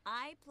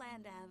 I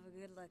plan to have a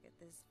good look at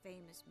this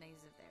famous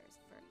maze of theirs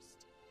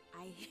first.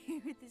 I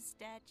hear the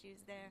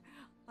statues there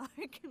are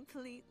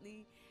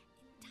completely,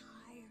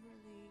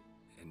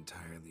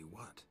 Entirely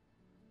what?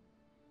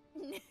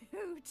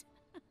 nude.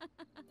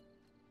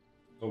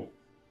 Oh.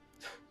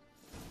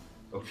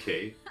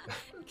 Okay.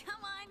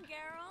 Come on,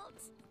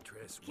 Geralt.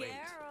 Triss, wait.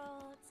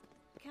 Geralt.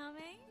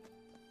 Coming?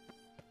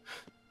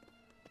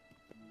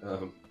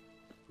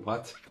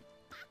 What?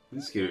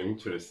 This is getting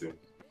interesting.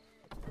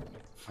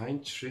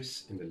 Find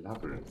Triss in the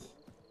labyrinth.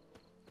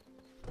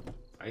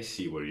 I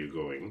see where you're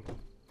going.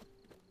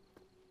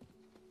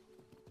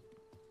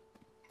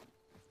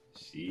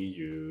 See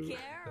you.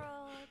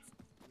 Geralt.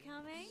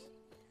 Coming?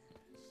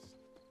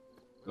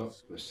 Oh,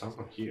 there's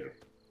someone here.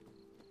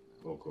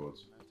 Oh god.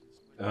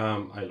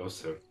 I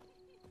lost her.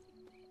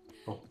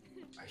 Oh,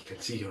 I can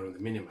see her on the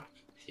minimap.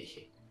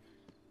 Hehe.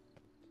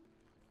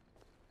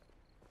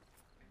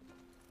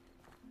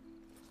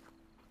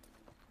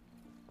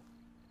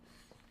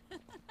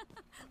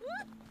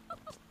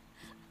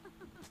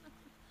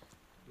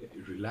 Yeah,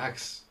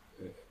 relax,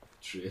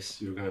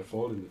 Triss. You're gonna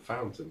fall in the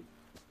fountain.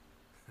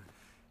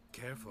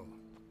 Careful.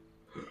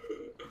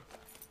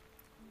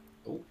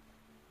 Oh.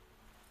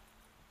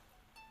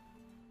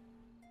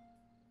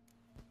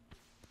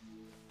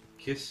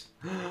 Kiss.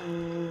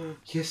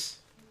 Kiss.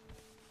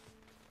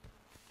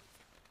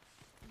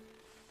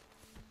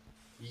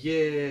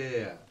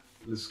 Yeah.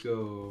 Let's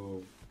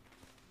go.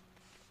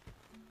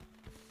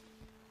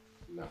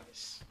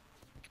 Nice.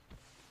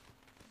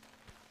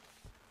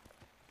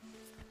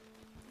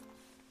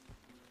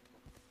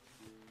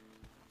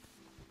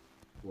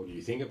 What do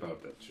you think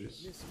about that,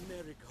 Triss? Miss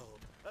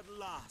Marigold, at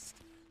last.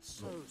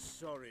 So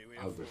sorry we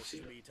are forced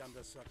to meet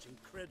under such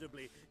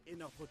incredibly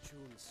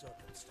inopportune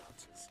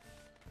circumstances.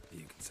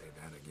 You can say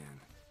that again.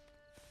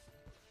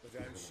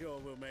 But I'm sure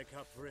we'll make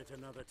up for it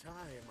another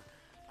time.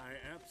 I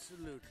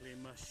absolutely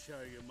must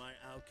show you my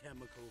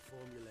alchemical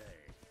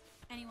formulae.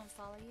 Anyone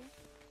follow you?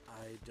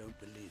 I don't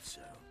believe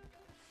so.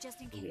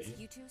 Just in case,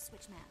 you two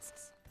switch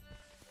masks.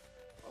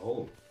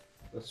 Oh,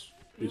 that's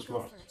pretty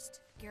smart. Go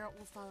first. Garrett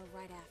will follow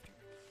right after.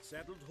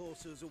 Saddled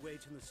horses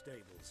await in the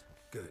stables.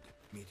 Good.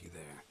 Meet you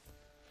there.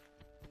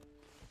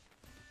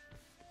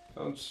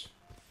 Sounds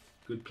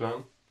good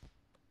plan.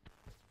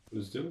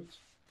 Let's do it.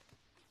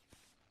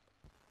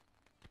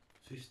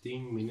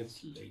 15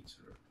 minutes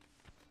later.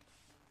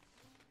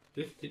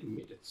 15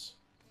 minutes.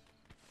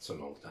 It's a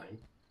long time.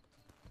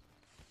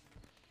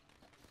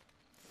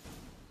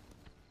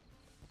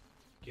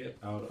 Get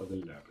out of the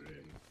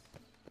labyrinth.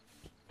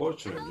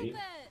 Fortunately,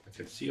 Albert! I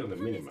can see on the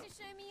minimap. To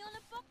show me on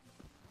a box.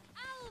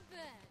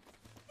 Albert!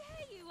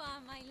 There you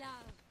are, my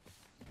love.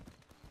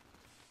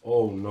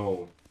 Oh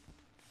no.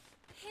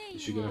 Here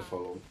Is she you gonna are.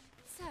 follow?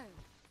 So,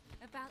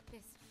 about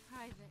this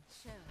private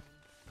show.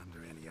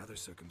 Under any other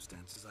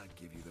circumstances, I'd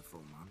give you the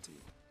full Monty.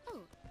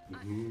 Oh,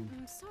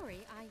 I'm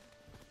sorry,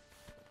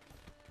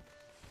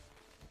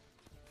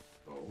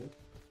 Oh,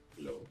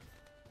 hello.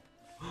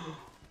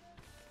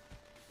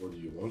 What do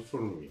you want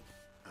from me?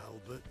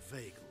 Albert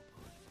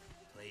Vagelbud.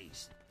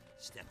 Please,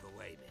 step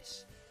away,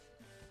 miss.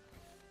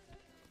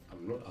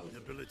 I'm not Albert.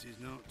 Nobility's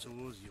not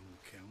towards young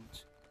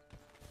Count.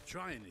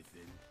 Try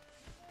anything,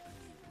 and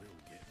you will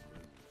get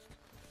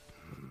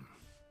bruised.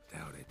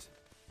 Doubt it.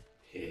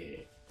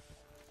 Hey.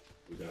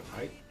 We're gonna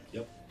fight?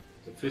 Yep.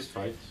 It's a fist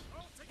fight.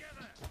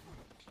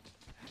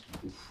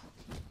 Oof.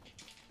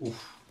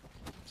 Oof.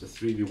 It's a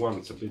 3v1,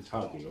 it's a bit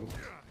hard, you know?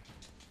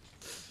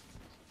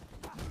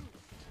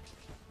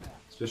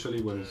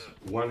 Especially when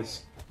one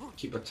is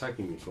keep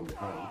attacking me from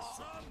behind.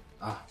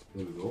 Ah,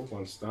 there we go,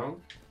 one's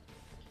down.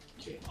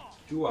 Okay,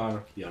 you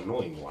are the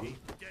annoying one.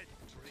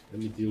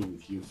 Let me deal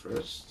with you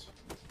first.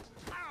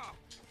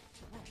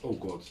 Oh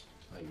god,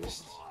 I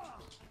missed.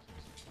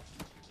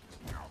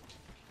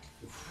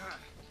 Oof.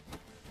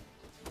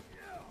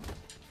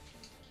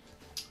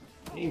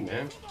 Hey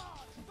man,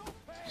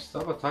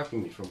 stop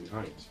attacking me from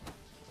behind.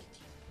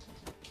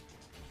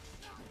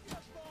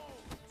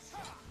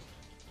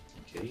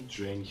 Okay,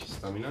 drain his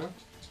stamina.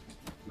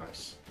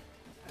 Nice.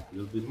 A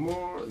little bit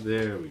more.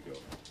 There we go.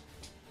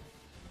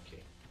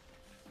 Okay.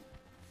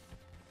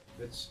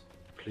 Let's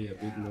play a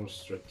bit more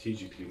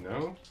strategically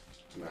now.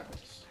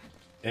 Nice.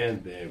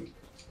 And there we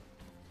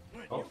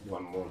go. Oh,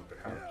 one more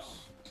perhaps.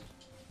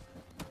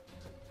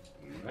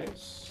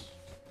 Nice.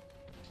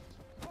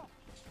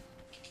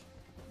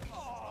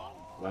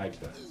 Like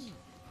that.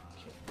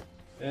 Okay.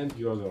 And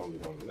you're the only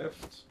one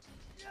left.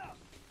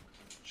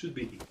 Should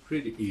be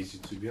pretty easy,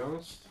 to be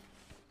honest.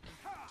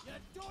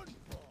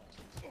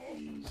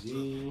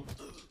 Easy.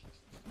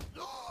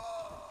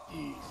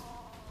 Easy.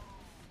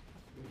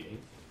 Okay.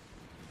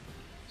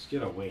 Let's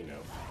get away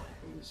now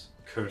from this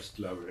cursed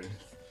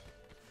labyrinth.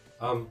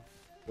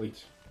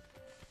 Wait.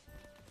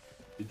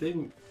 Did they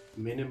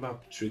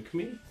minimap trick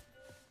me?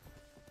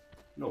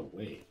 No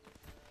way.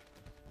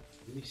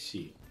 Let me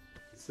see.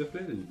 It's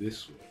definitely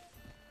this way.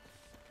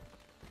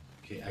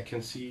 Okay, I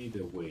can see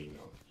the way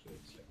now. So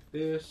it's like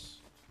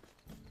this.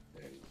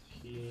 And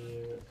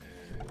here,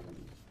 and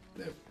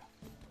there we go.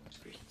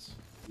 Great.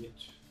 Yet,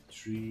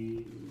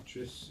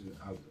 Triss and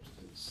Albert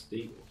and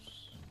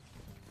stables.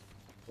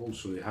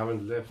 Also, they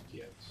haven't left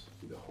yet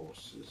with the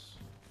horses.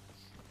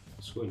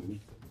 Let's go and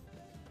meet them.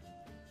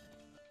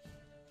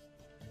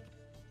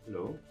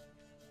 Hello?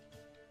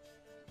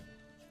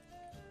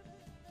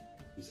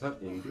 Is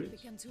that Ingrid?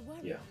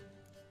 Yeah.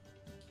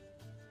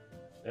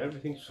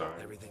 Everything's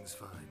fine. Everything's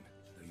fine,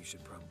 though you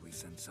should probably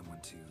send someone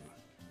to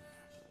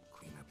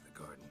clean up the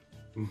garden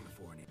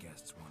before any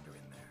guests wander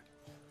in there.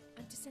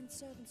 And to send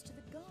servants to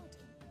the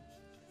garden?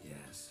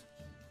 Yes.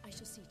 I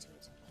shall see to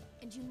it.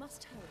 And you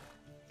must hurry.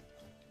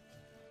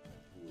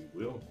 We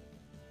will.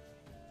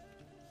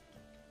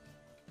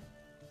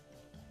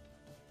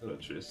 Hello,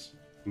 Triss.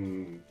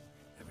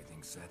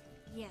 Everything's set?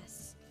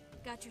 Yes.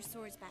 Got your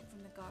swords back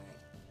from the guard.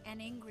 And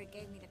Ingrid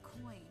gave me the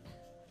coin.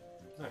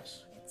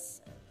 Nice.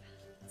 It's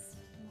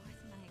more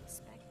than I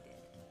expected.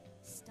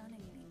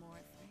 Stunningly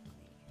more, frankly.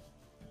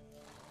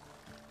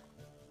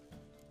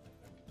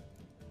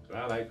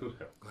 Glad I could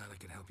help. Glad I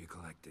could help you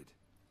collect it.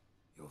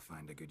 You'll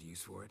find a good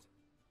use for it?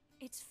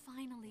 It's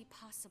finally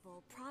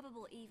possible,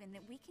 probable even,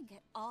 that we can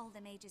get all the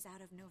mages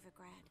out of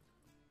Novigrad.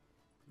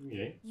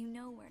 Okay. You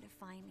know where to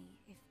find me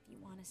if you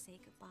want to say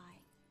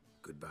goodbye.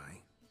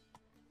 Goodbye?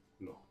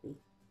 No.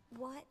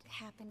 What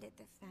happened at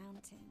the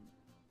fountain?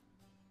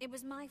 It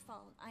was my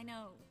fault, I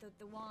know.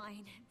 The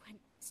wine went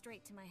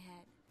straight to my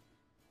head.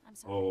 I'm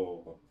sorry.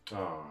 Oh,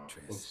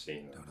 Triss,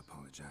 don't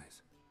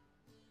apologize.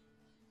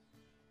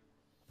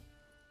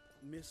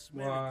 Miss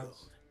What? Marigold,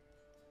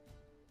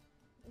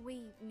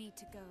 We need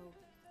to go.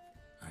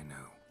 I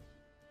know.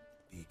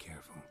 Be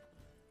careful.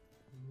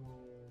 No,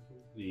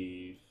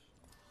 leave.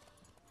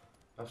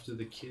 After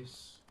the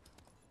kiss,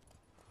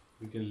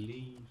 we can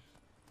leave.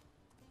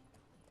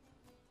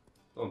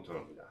 Don't tell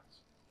me that.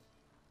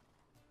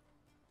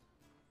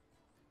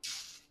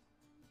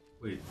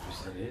 Wait,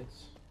 is that it?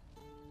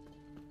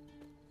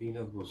 I think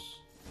that was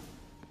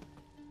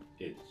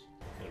it.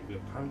 And we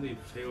apparently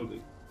failed the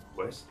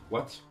quest.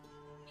 What?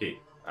 Okay,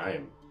 I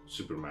am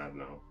super mad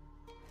now.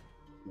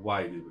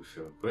 Why did we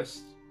fail the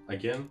quest?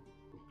 Again,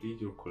 complete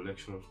your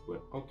collection of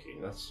Gwent. Okay,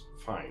 that's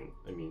fine.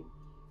 I mean,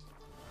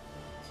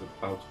 it's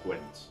about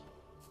Gwent.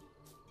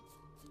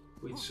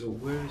 Wait, so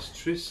where is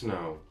Triss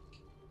now?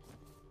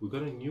 We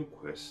got a new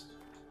quest.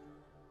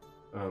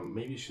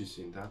 Maybe she's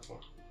in that one.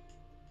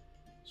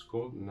 It's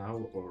called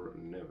Now or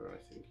Never,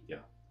 I think.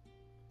 Yeah.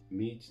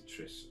 Meet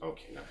Triss.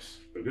 Okay, nice.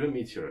 We're gonna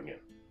meet her again.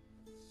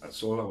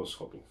 That's all I was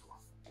hoping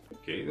for.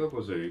 Okay, that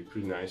was a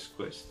pretty nice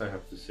quest, I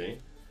have to say.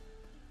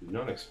 Did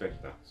not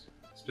expect that.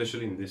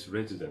 Especially in this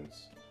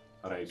residence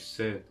that I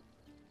said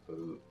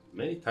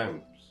many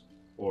times,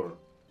 or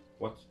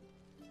what?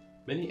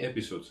 Many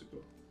episodes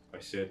ago, I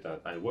said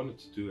that I wanted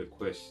to do a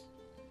quest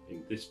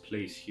in this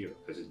place here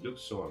because it looked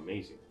so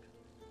amazing.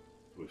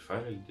 We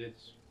finally did.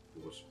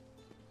 It was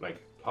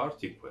like a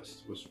party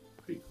quest. It was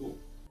pretty cool.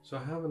 So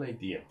I have an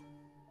idea.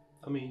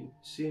 I mean,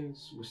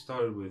 since we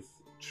started with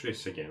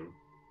Triss again,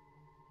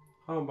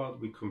 how about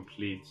we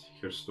complete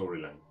her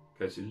storyline?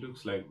 Because it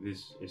looks like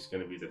this is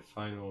going to be the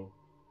final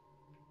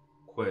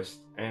quest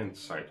and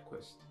side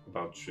quest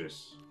about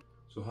Triss.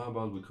 So how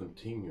about we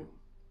continue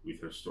with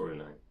her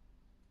storyline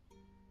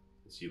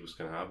and see what's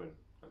going to happen?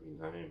 I mean,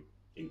 I am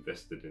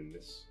invested in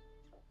this.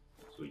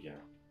 So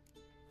yeah,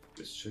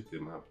 let's check the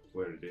map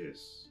where it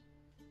is.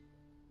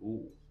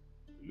 Ooh,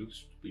 it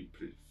looks to be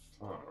pretty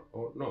far.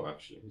 Oh no,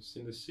 actually, it's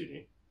in the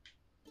city.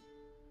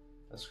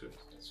 That's good,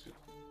 that's good.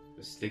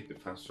 Let's take the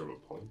fast travel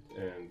point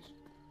and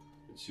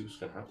let's see what's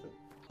gonna happen.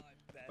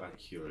 Back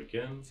here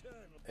again,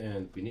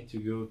 and we need to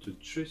go to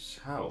Triss'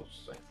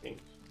 house, I think.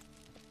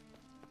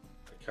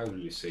 I can't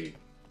really say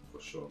for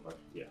sure, but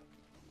yeah.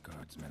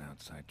 Guardsmen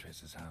outside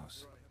Triss's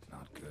house.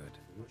 Not good.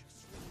 What?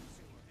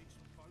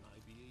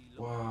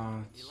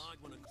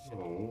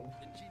 No.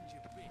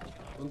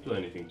 Don't do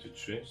anything to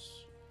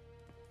Triss.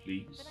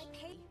 Please. But I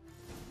pay.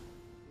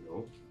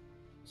 No.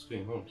 What's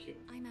going on here?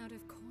 I'm out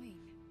of coin.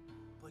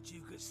 But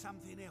you got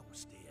something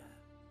else, dear.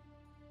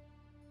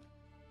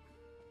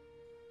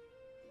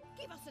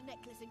 Give us a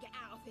necklace and get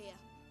out of here.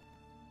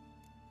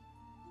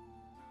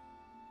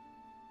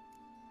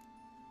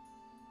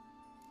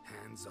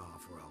 Hands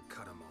off or I'll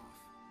cut them off.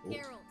 Oh.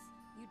 Geralt,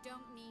 you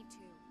don't need to.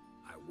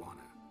 I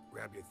wanna.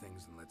 Grab your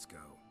things and let's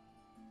go.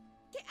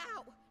 Get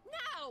out!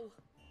 Now!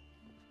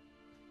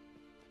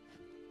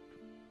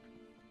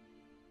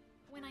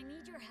 When I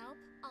need your help,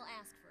 I'll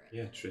ask for it.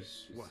 Yeah,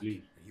 Triss, What?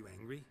 leave. Are you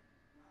angry?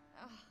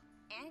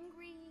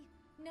 Angry?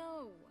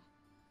 No.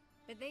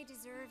 But they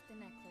deserved the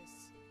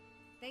necklace.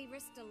 They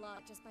risked a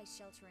lot just by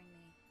sheltering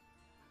me.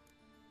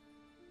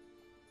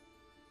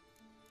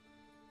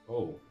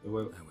 Oh,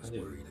 well, I was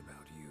worried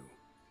about you.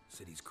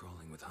 City's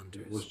crawling with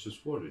hunters. I was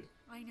just worried.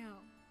 I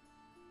know.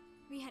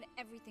 We had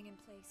everything in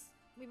place.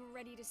 We were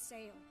ready to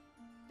sail.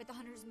 But the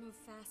hunters moved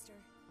faster.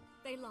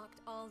 They locked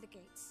all the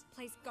gates,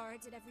 placed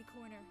guards at every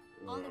corner,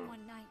 all in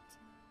one night.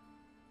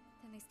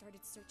 Then they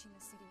started searching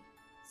the city,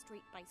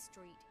 street by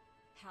street,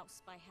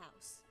 house by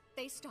house.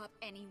 They stop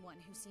anyone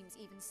who seems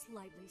even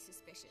slightly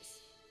suspicious.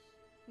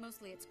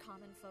 Mostly it's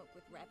common folk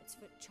with rabbit's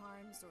foot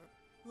charms or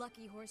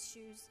lucky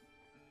horseshoes.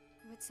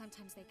 But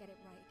sometimes they get it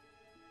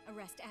right.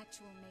 Arrest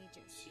actual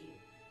mages.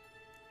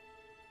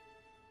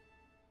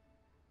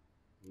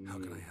 How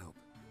can I help?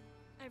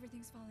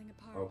 Everything's falling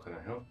apart. How can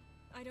I help?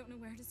 I don't know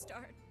where to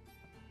start.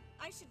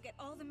 I should get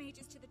all the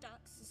mages to the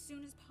docks as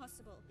soon as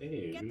possible.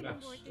 Hey, get them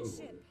relax, aboard the don't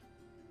ship.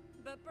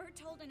 But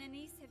Bertold and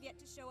Anise have yet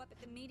to show up at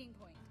the meeting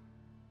point.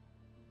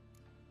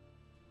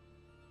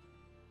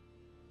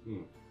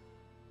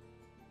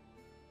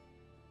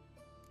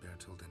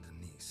 Bertold and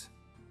Anise.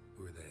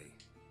 Who are they?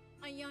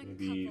 A young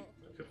Maybe couple.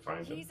 I could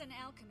find them. He's an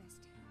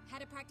alchemist.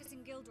 Had a practice in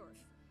Gildorf.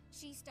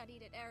 She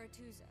studied at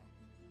Aretuza.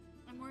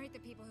 I'm worried the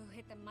people who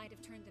hit them might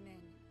have turned them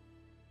in.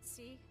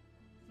 See?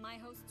 My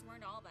hosts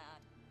weren't all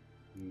bad.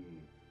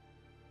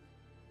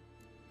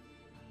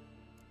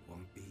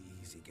 Won't be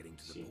easy getting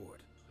to the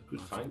port. I could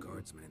Lots find of them.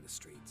 guardsmen in the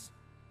streets.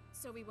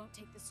 So we won't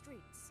take the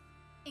streets.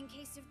 In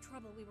case of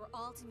trouble, we were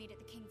all to meet at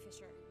the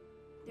Kingfisher.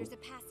 There's a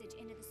passage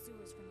into the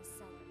sewers from the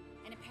cellar,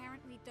 and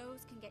apparently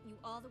those can get you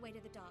all the way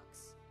to the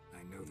docks.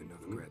 I know the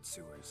Novigrad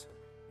sewers.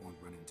 Won't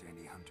run into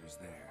any hunters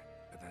there,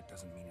 but that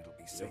doesn't mean it'll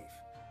be safe.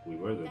 We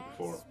were there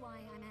before. That's why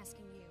I'm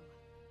asking you.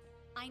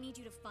 I need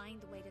you to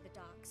find the way to the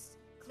docks,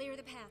 clear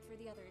the path for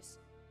the others,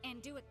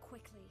 and do it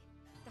quickly.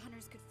 The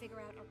hunters could figure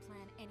out our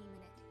plan any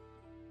minute.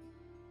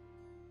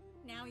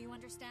 Now you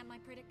understand my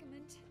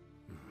predicament?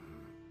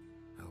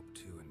 Help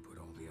too and put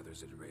all the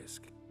others at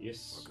risk.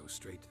 Yes. Or go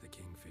straight to the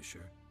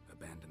Kingfisher,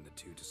 abandon the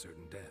two to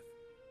certain death.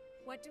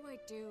 What do I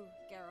do,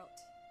 Geralt?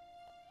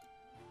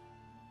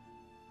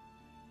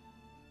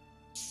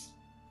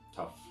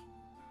 tough.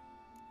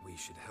 We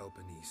should help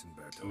Anise and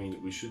Bertolt. I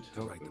mean, we should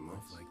help write them them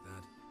off like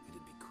that.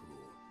 It'd be cruel.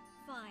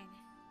 Fine.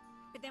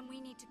 But then we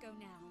need to go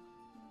now.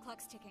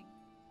 Clock's ticking.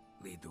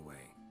 Lead the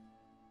way.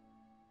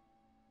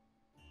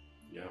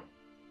 Yeah,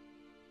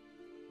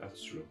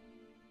 that's true.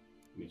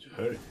 We need to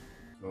hurry.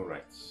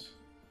 Alright,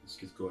 let's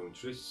get going,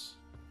 Triss.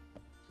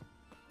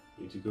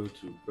 We need to go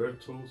to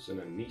Bertolt's and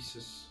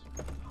Anise's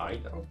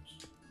hideout.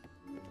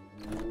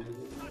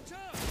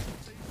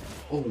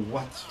 Oh,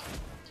 what?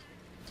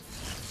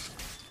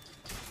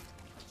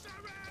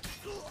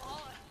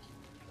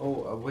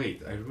 Oh,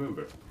 wait, I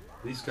remember.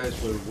 These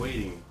guys were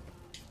waiting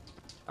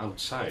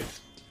outside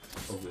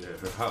of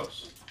her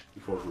house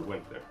before we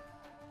went there.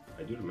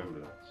 I do remember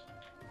that.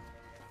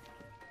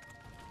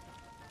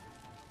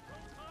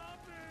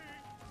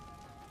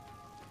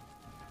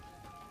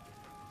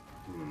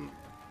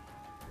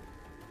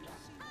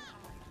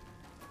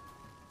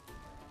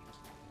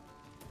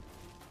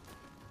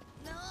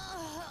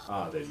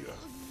 Ah, there you are.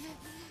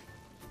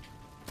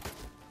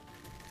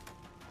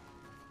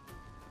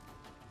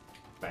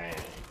 Bang.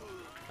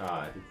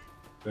 Ah, it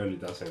barely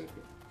does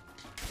anything.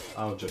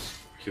 I'll just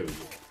kill you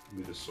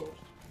with a sword.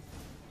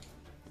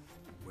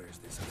 Where's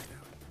this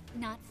hideout?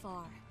 Not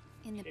far.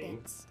 In the Okay.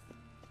 bits.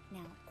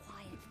 Now,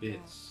 quiet.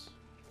 Bits.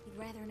 We'd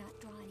rather not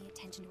draw any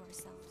attention to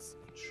ourselves.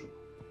 Sure.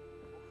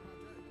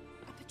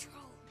 A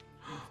patrol.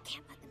 We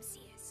can't let them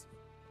see us.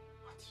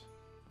 What?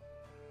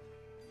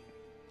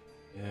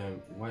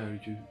 Why are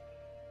you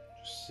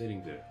just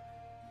sitting there?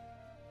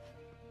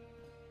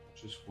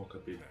 Just walk a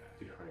bit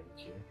behind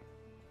here.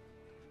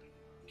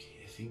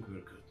 Okay, I think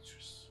we're good,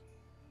 Triss.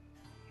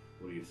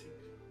 What do you think?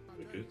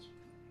 We're good?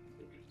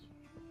 We're good.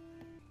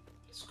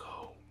 Let's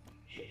go.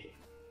 Hey.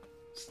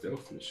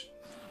 Stealth mission.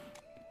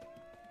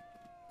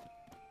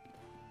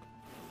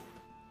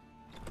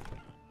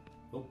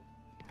 Oh,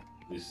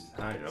 this is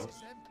hideout.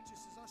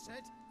 Just as I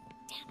said.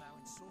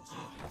 Allowing sorcery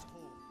in this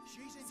hall.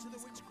 She's into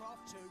the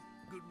witchcraft too.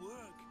 Good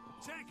work.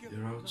 Take 'em.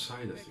 They're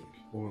outside, I think.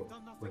 Or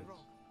wait,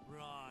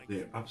 Right. they're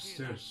hear that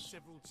upstairs.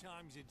 several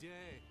times a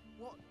day.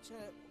 What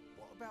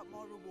about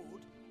my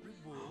reward?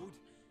 Reward?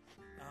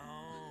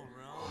 Oh, What?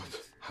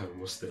 right. I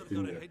almost stepped Got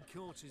in a there.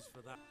 headquarters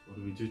for that. What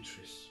do we do,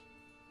 Triss?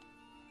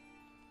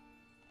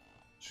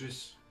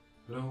 Triss,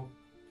 hello?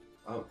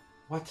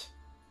 What?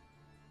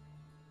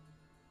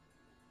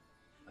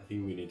 I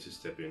think we need to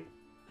step in.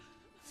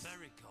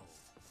 Miracle.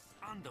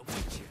 Under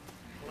Witcher.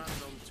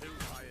 Planned on 2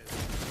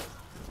 hires.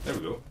 There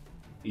we go.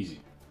 Easy.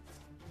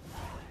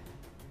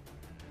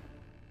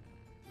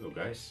 Hello,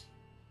 guys.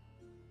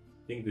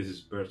 I think this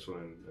is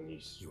Bertolt and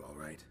Anise. You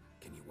alright?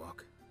 Can you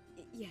walk?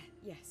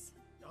 Yes.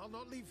 I'll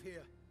not leave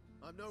here.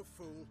 I'm no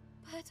fool.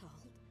 Bertolt?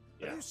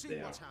 Yeah, Have you seen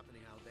they what's are.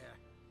 happening out there?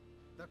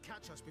 They'll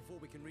catch us before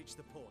we can reach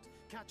the port.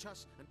 Catch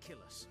us and kill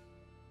us.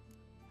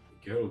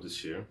 Geralt is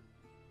here.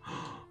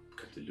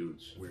 Look at the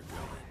loot. We're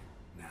going.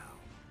 Now.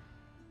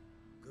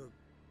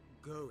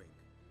 Going.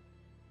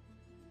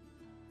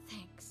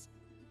 Thanks.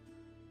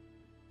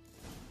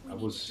 That We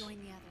need was to join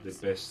the the others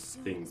best as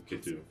soon thing as we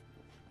could do. possible.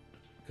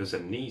 Because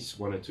Anise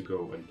wanted to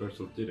go and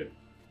Bertolt didn't.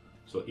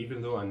 So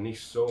even though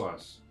Anise saw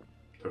us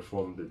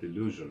perform the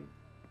delusion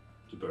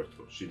to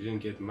Bertolt, she didn't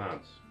get mad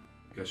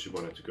because she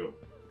wanted to go.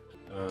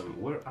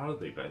 Where are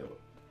they, by the way?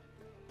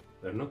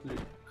 They're not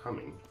really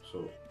coming,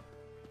 so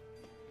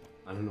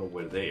I don't know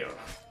where they are.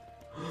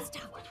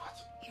 Stop. Wait, what?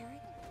 Hear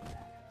it?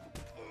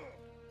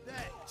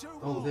 There, 2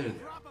 Oh, more. there they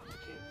Grab 'em. are.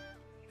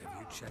 Okay. Have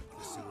you checked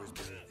the sewers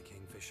beneath the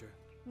Kingfisher?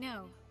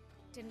 No.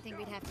 Didn't think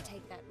we'd have to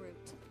take that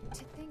route.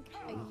 To think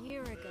a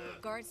year ago,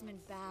 guardsmen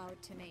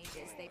bowed to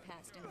mages they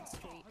passed in the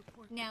street.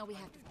 Now we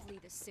have to flee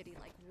the city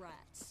like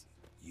rats.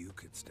 You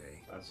could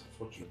stay. That's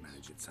unfortunate. You'd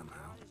manage it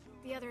somehow.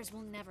 The others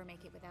will never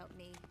make it without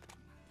me.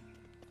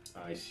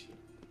 I see.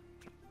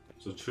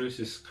 So Triss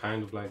is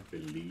kind of like the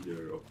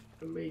leader of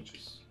the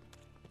mages.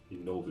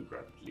 In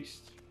Novigrad, at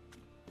least.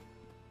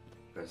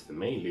 Because the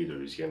main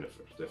leader is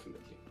Yennefer,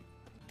 definitely.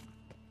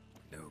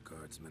 No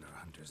guardsmen or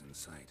hunters in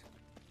sight.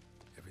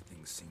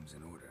 Everything seems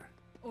in order.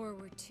 Or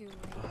we're too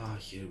late. Ah,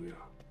 here we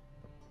are.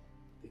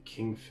 The Damn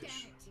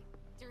Kingfisher. it.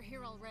 They're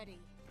here already.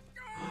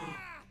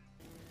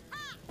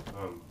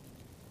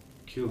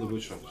 Kill the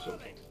witch hunters,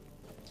 okay.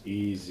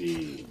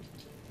 Easy.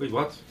 Wait,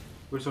 what?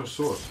 Where's our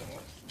sword?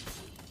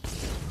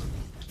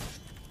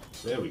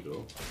 There we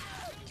go.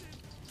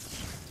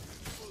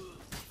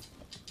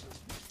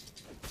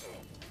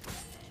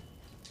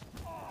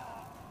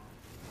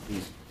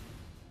 Easy.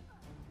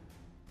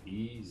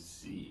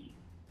 Easy.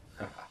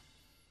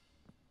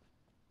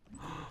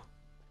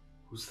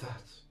 Who's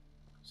that?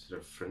 Is it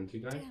a friendly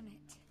guy? Damn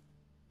it.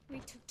 We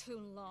took too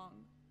long.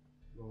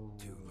 No.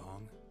 Too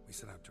long? We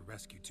set out to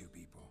rescue 2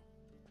 people.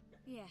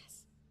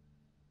 Yes.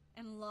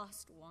 And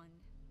lost one.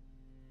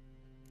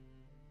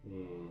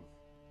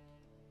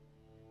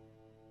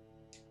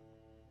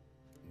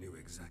 Knew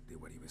exactly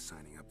what he was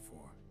signing up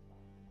for.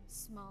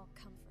 Small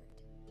comfort.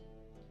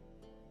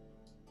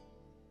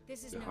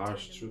 This is The no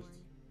harsh time to truth. mourn.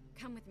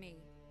 Come with me.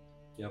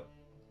 Yep,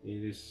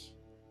 it is.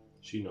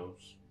 She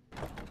knows.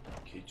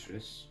 Okay,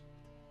 Triss.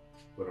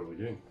 What are we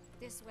doing?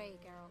 This way,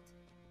 Geralt.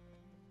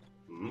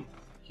 Hmm?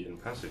 Hidden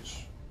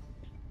passage.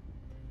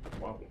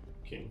 Wow,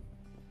 okay.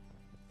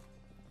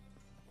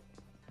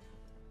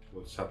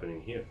 What's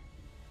happening here?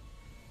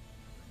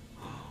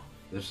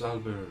 There's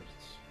Albert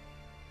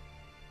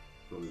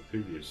from the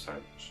previous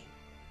side mission.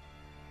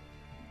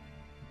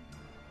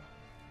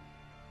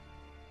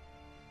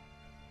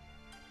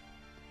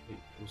 Hey,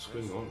 what's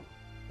going on?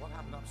 What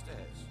happened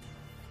upstairs?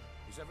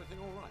 Is everything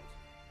all right?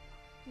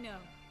 No,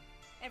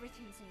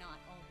 everything's not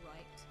all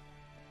right.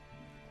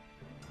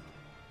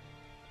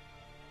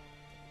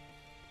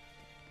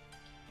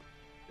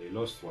 They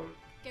lost one.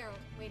 Geralt,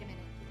 wait a minute.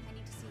 I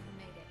need to see who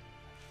made it.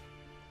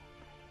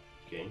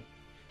 Okay.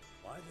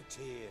 Why the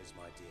tears,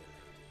 my dear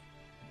lady?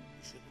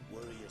 You shouldn't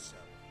worry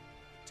yourself.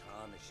 It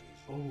tarnishes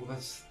you. Oh,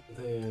 that's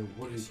the,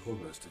 what do you call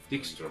that?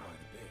 Dijkstra.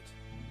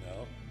 No,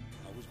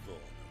 I was born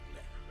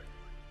ugly.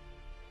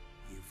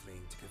 You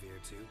fleeing to Kavir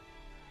too?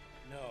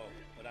 No,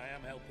 but I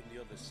am helping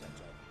the others set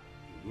up.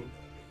 Mm-hmm.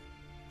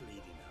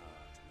 Bleeding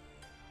heart.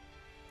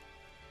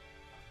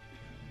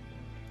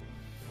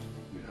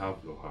 You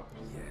have no heart.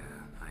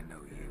 Yeah, I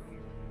know you.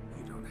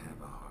 You don't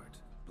have a heart,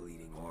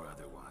 bleeding or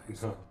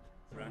otherwise. No.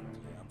 Frankly,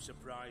 I'm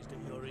surprised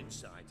at your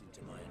insight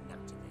into my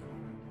anatomy.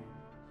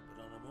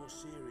 But on a more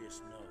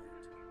serious note,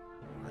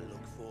 I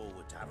look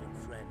forward to having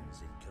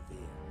friends in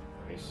Kavir.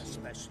 Nice.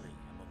 Especially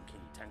among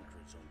King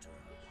Tancred's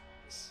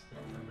entourage.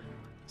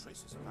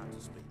 Triss is about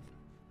to speak.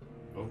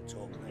 Oh. We'll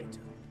talk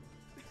later.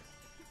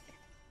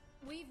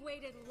 We've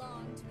waited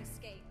long to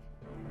escape.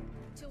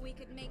 Till we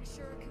could make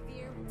sure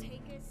Kavir will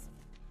take us.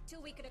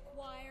 Till we could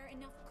acquire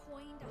enough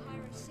coin to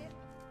hire a ship.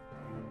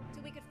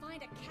 Till we could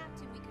find a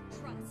captain we could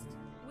trust.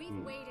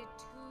 We've waited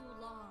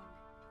too long.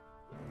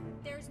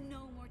 There's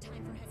no more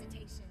time for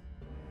hesitation.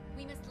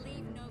 We must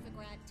leave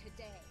Novigrad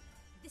today.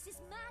 This is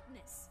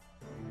madness.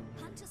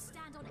 Hunters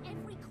stand on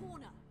every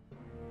corner.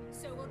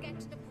 So we'll get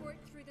to the port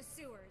through the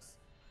sewers.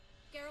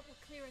 Geralt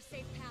will clear a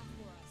safe path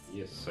for us.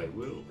 Yes, I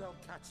will.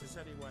 They'll catch us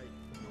anyway.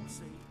 You'll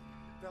see.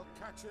 They'll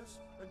catch us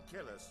and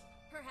kill us.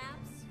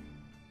 Perhaps.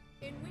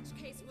 In which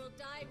case we'll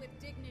die with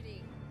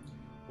dignity.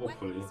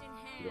 Hopefully, Weapons in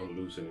hand, you don't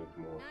lose any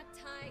more. not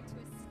tied to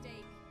a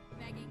stake,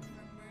 begging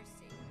for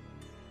mercy.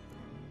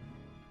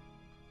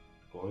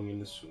 Going in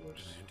the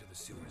sewers. Gonna enter the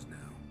sewers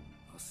now.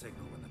 I'll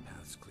signal when the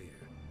path's clear.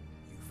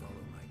 You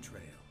follow my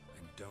trail,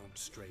 and don't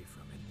stray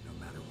from it, no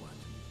matter what.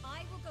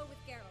 I will go with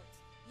Geralt.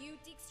 You,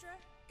 Dijkstra,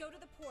 go to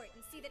the port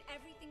and see that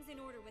everything's in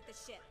order with the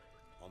ship.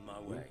 On my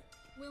way.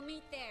 We'll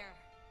meet there.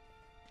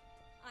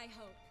 I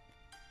hope.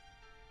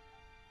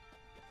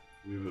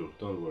 We will,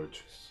 don't worry,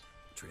 Triss.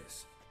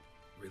 Triss,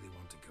 really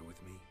want to go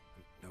with me?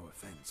 No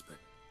offense, but...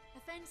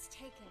 Offense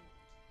taken.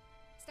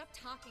 Stop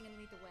talking and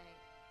lead the way.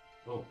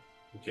 Oh,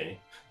 okay.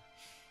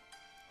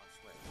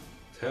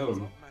 Tell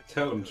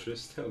him,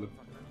 Triss, tell him.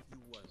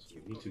 So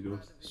we need to go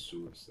to the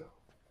sewers now.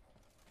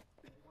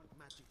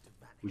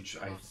 Which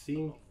I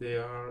think they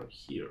are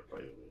here, by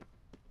the way.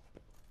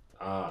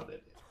 Ah, there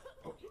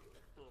they are. Okay.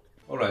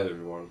 Alright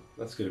everyone,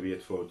 that's gonna be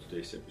it for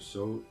today's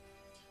episode.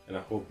 And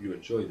I hope you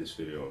enjoyed this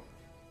video,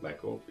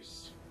 like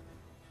always.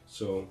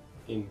 So,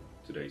 in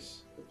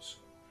today's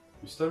episode,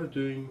 we started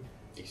doing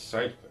a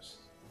side quest.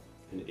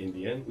 And in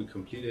the end, we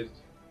completed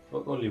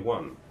not only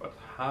one, but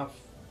half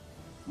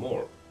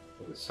more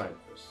of the side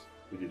quest.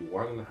 We did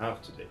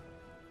 1.5 today.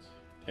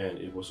 And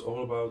it was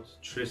all about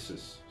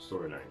Triss's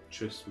storyline,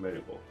 Triss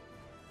Merigold.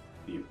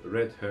 The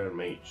red-haired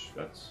mage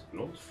that's an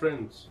old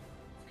friend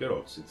of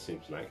Geralt's, it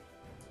seems like.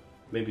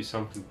 Maybe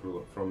something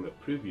from the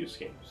previous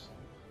games,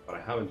 but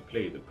I haven't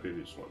played the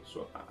previous one,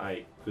 so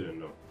I couldn't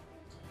know.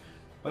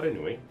 But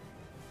anyway,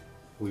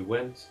 we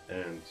went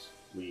and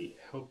we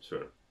helped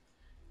her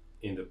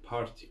in the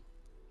party,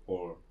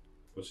 or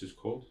what's it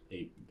called?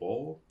 A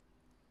ball?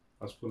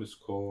 That's what it's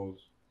called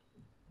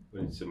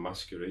when it's a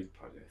masquerade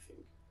party, I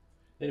think.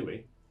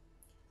 Anyway,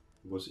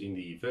 it was in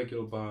the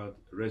Vegelbad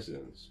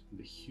residence,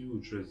 the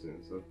huge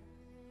residence that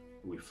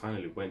we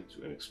finally went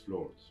to and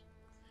explored.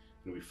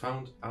 And we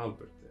found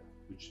Albert there,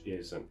 which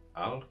is an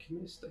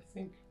alchemist, I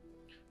think,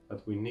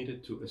 that we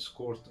needed to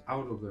escort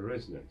out of the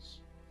residence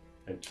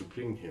and to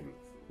bring him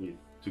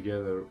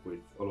together with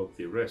all of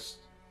the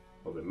rest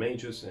of the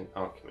mages and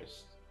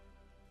alchemists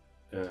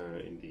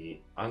in the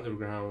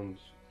underground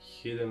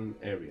hidden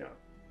area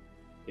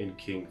in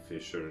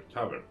Kingfisher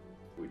Tavern.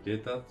 We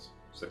did that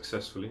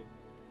successfully,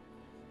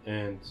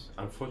 and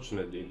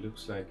unfortunately it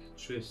looks like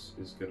Triss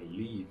is gonna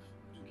leave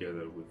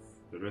together with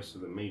the rest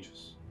of the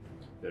mages.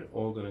 They're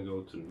all gonna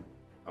go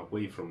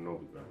away from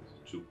Novigrad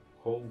to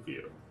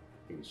Kavir,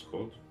 I think it's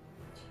called,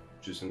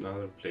 which is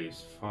another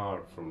place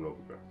far from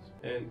Novigrad.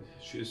 And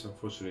she is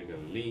unfortunately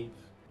gonna leave.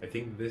 I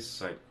think this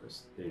side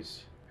quest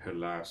is her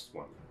last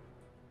one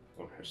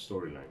on her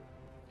storyline,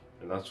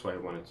 and that's why I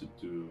wanted to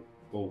do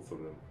both of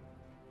them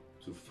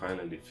to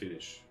finally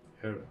finish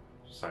her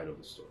side of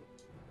the story,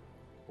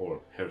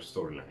 or her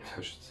storyline,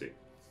 I should say.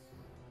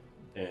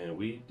 And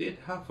we did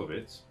half of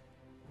it,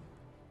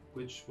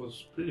 which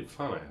was pretty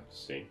fun, I have to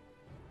say.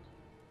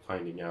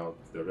 Finding out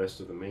the rest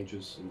of the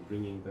mages and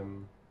bringing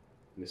them.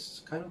 This is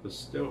kind of a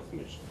stealth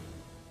mission.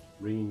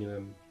 bringing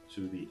them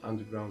to the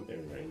underground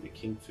area in the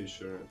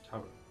Kingfisher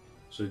Tavern.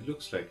 So it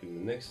looks like in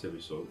the next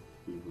episode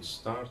we will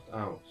start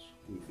out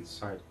with the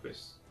side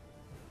quest,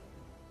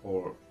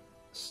 or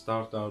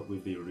start out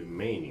with the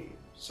remaining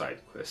side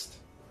quest,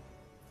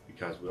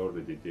 because we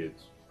already did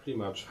pretty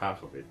much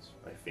half of it,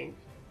 I think,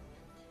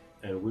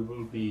 and we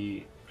will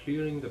be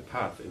clearing the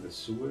path in the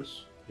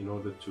sewers in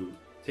order to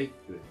take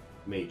the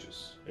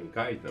mages and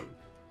guide them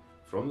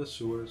from the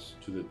sewers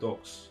to the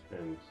docks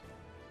and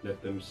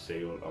let them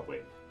sail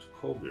away to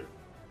Colbir.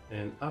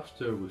 And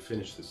after we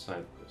finish the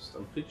side quest,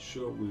 I'm pretty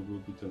sure we will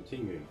be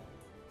continuing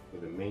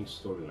with the main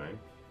storyline,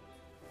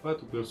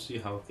 but we'll see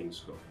how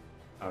things go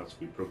as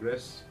we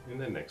progress in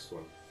the next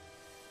one.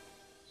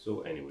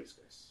 So anyways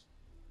guys,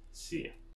 see ya.